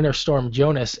 that Winter Storm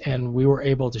Jonas, and we were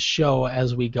able to show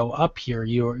as we go up here.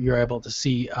 You're able to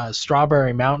see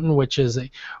Strawberry Mountain, which is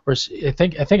I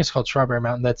think it's called Strawberry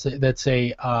Mountain. That's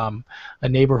a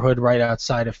neighborhood right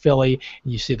outside of Philly.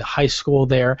 And you see the high school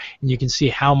there, and you can see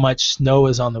how much snow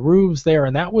is on the roofs there.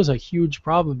 And that was a huge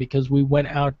problem because we went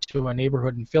out to a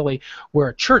neighborhood in Philly where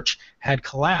a church had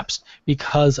collapsed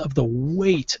because of the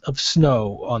weight of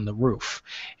snow on the roof,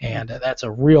 and that's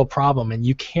a real problem. And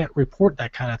you can't report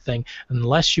that kind of thing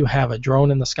unless you have a drone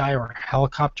in the sky or a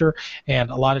helicopter. And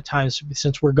a lot of times,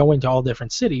 since we're going to all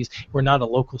different cities, we're not a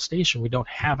local station, we don't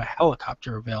have a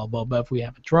helicopter available. But if we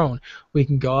have a drone, we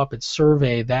can go up and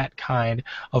survey that kind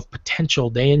of potential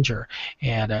danger.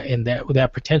 And that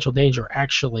potential danger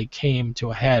actually came to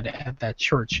a head at that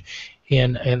church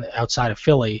in outside of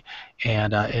Philly,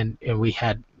 and we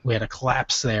had a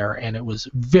collapse there, and it was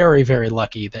very, very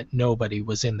lucky that nobody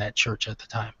was in that church at the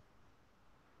time.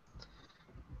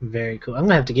 Very cool. I'm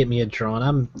gonna have to get me a drone.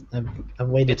 I've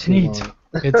waited It's too neat. long.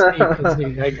 It's neat. It's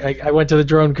neat. I went to the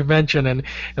drone convention in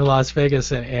Las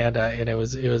Vegas, and it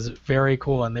was very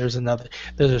cool. And there's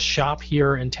a shop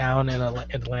here in town in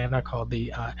Atlanta called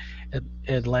the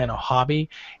Atlanta Hobby,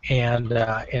 and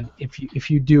if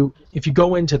you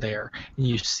go into there and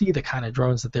you see the kind of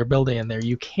drones that they're building in there,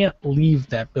 you can't leave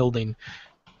that building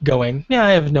going, yeah,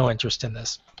 I have no interest in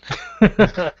this.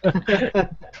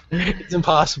 It's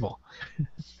impossible.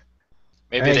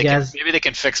 Maybe they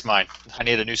can fix mine. I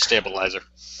need a new stabilizer.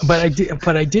 But I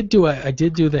did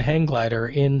do the hang glider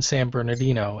in San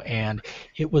Bernardino, and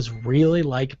it was really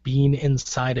like being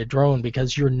inside a drone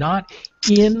because you're not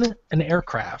in an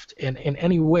aircraft in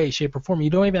any way, shape, or form. You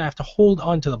don't even have to hold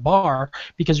onto the bar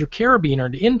because you're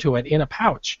carabined into it in a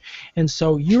pouch, and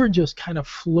so you're just kind of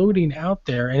floating out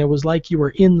there, and it was like you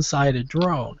were inside a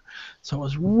drone. So it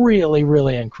was really,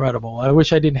 really incredible. I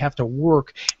wish I didn't have to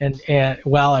work and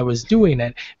while I was doing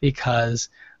it, because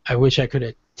I wish I could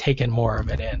have taken more of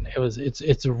it in.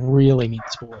 It's a really neat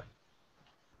sport.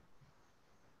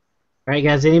 All right,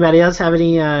 guys. Anybody else have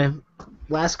any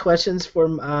last questions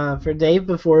for Dave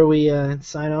before we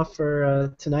sign off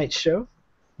for tonight's show?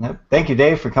 Yep. Thank you,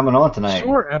 Dave, for coming on tonight.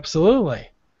 Sure, absolutely.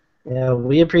 Yeah,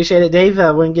 we appreciate it, Dave.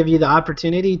 We're going to give you the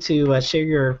opportunity to share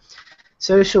your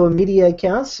social media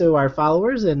accounts so our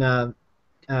followers and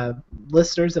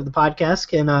listeners of the podcast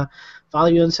can follow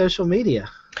you on social media.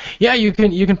 Yeah, you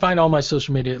can find all my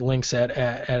social media links at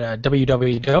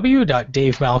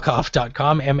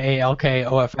www.davemalkoff.com,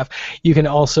 Malkoff. You can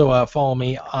also follow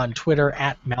me on Twitter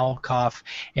at Malkoff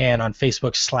and on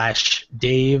Facebook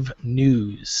 /Dave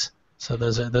News. So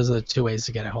those are the two ways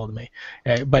to get a hold of me.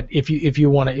 But if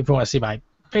you want to see my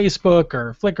Facebook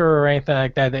or Flickr or anything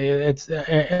like that, it's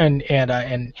and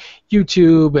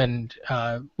YouTube and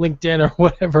LinkedIn or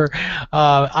whatever,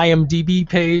 IMDb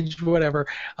page, whatever.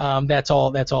 That's all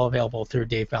available through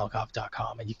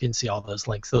DaveMalkoff.com, and you can see all those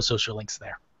links, those social links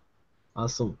there.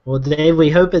 Awesome. Well, Dave, we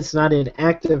hope it's not an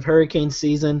active hurricane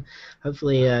season.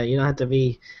 Hopefully, you don't have to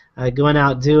be going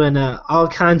out doing all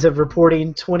kinds of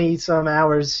reporting 20-some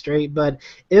hours straight. But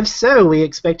if so, we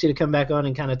expect you to come back on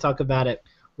and kind of talk about it.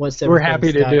 We're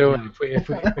happy to do it if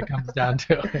it comes down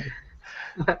to it.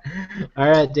 All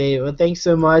right, Dave. Well, thanks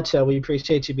so much. We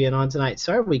appreciate you being on tonight.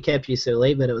 Sorry we kept you so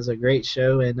late, but it was a great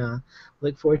show, and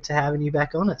look forward to having you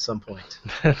back on at some point.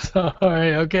 That's all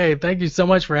right. Okay. Thank you so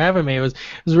much for having me. It was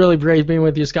really great being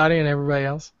with you, Scotty, and everybody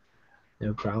else.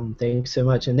 No problem. Thanks so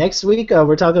much. And next week,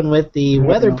 we're talking with the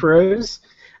Weather Pros.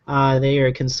 They are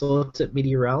a consultant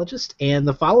meteorologist. And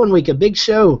the following week, a big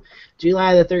show,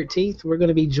 July the 13th, we're going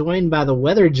to be joined by the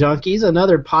Weather Junkies,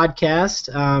 another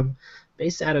podcast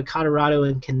based out of Colorado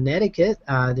and Connecticut.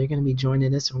 They're going to be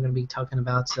joining us, and we're going to be talking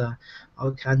about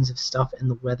all kinds of stuff in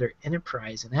the weather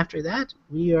enterprise. And after that,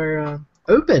 we are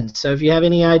open. So if you have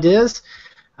any ideas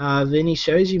of any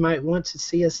shows you might want to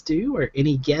see us do or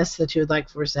any guests that you would like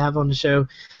for us to have on the show,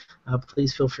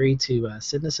 please feel free to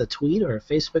send us a tweet or a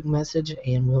Facebook message,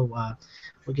 and we'll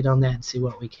get on that and see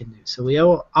what we can do. So we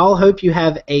all hope you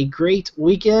have a great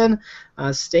weekend.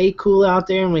 Stay cool out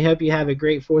there, and we hope you have a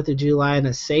great 4th of July and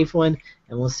a safe one,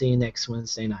 and we'll see you next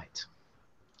Wednesday night.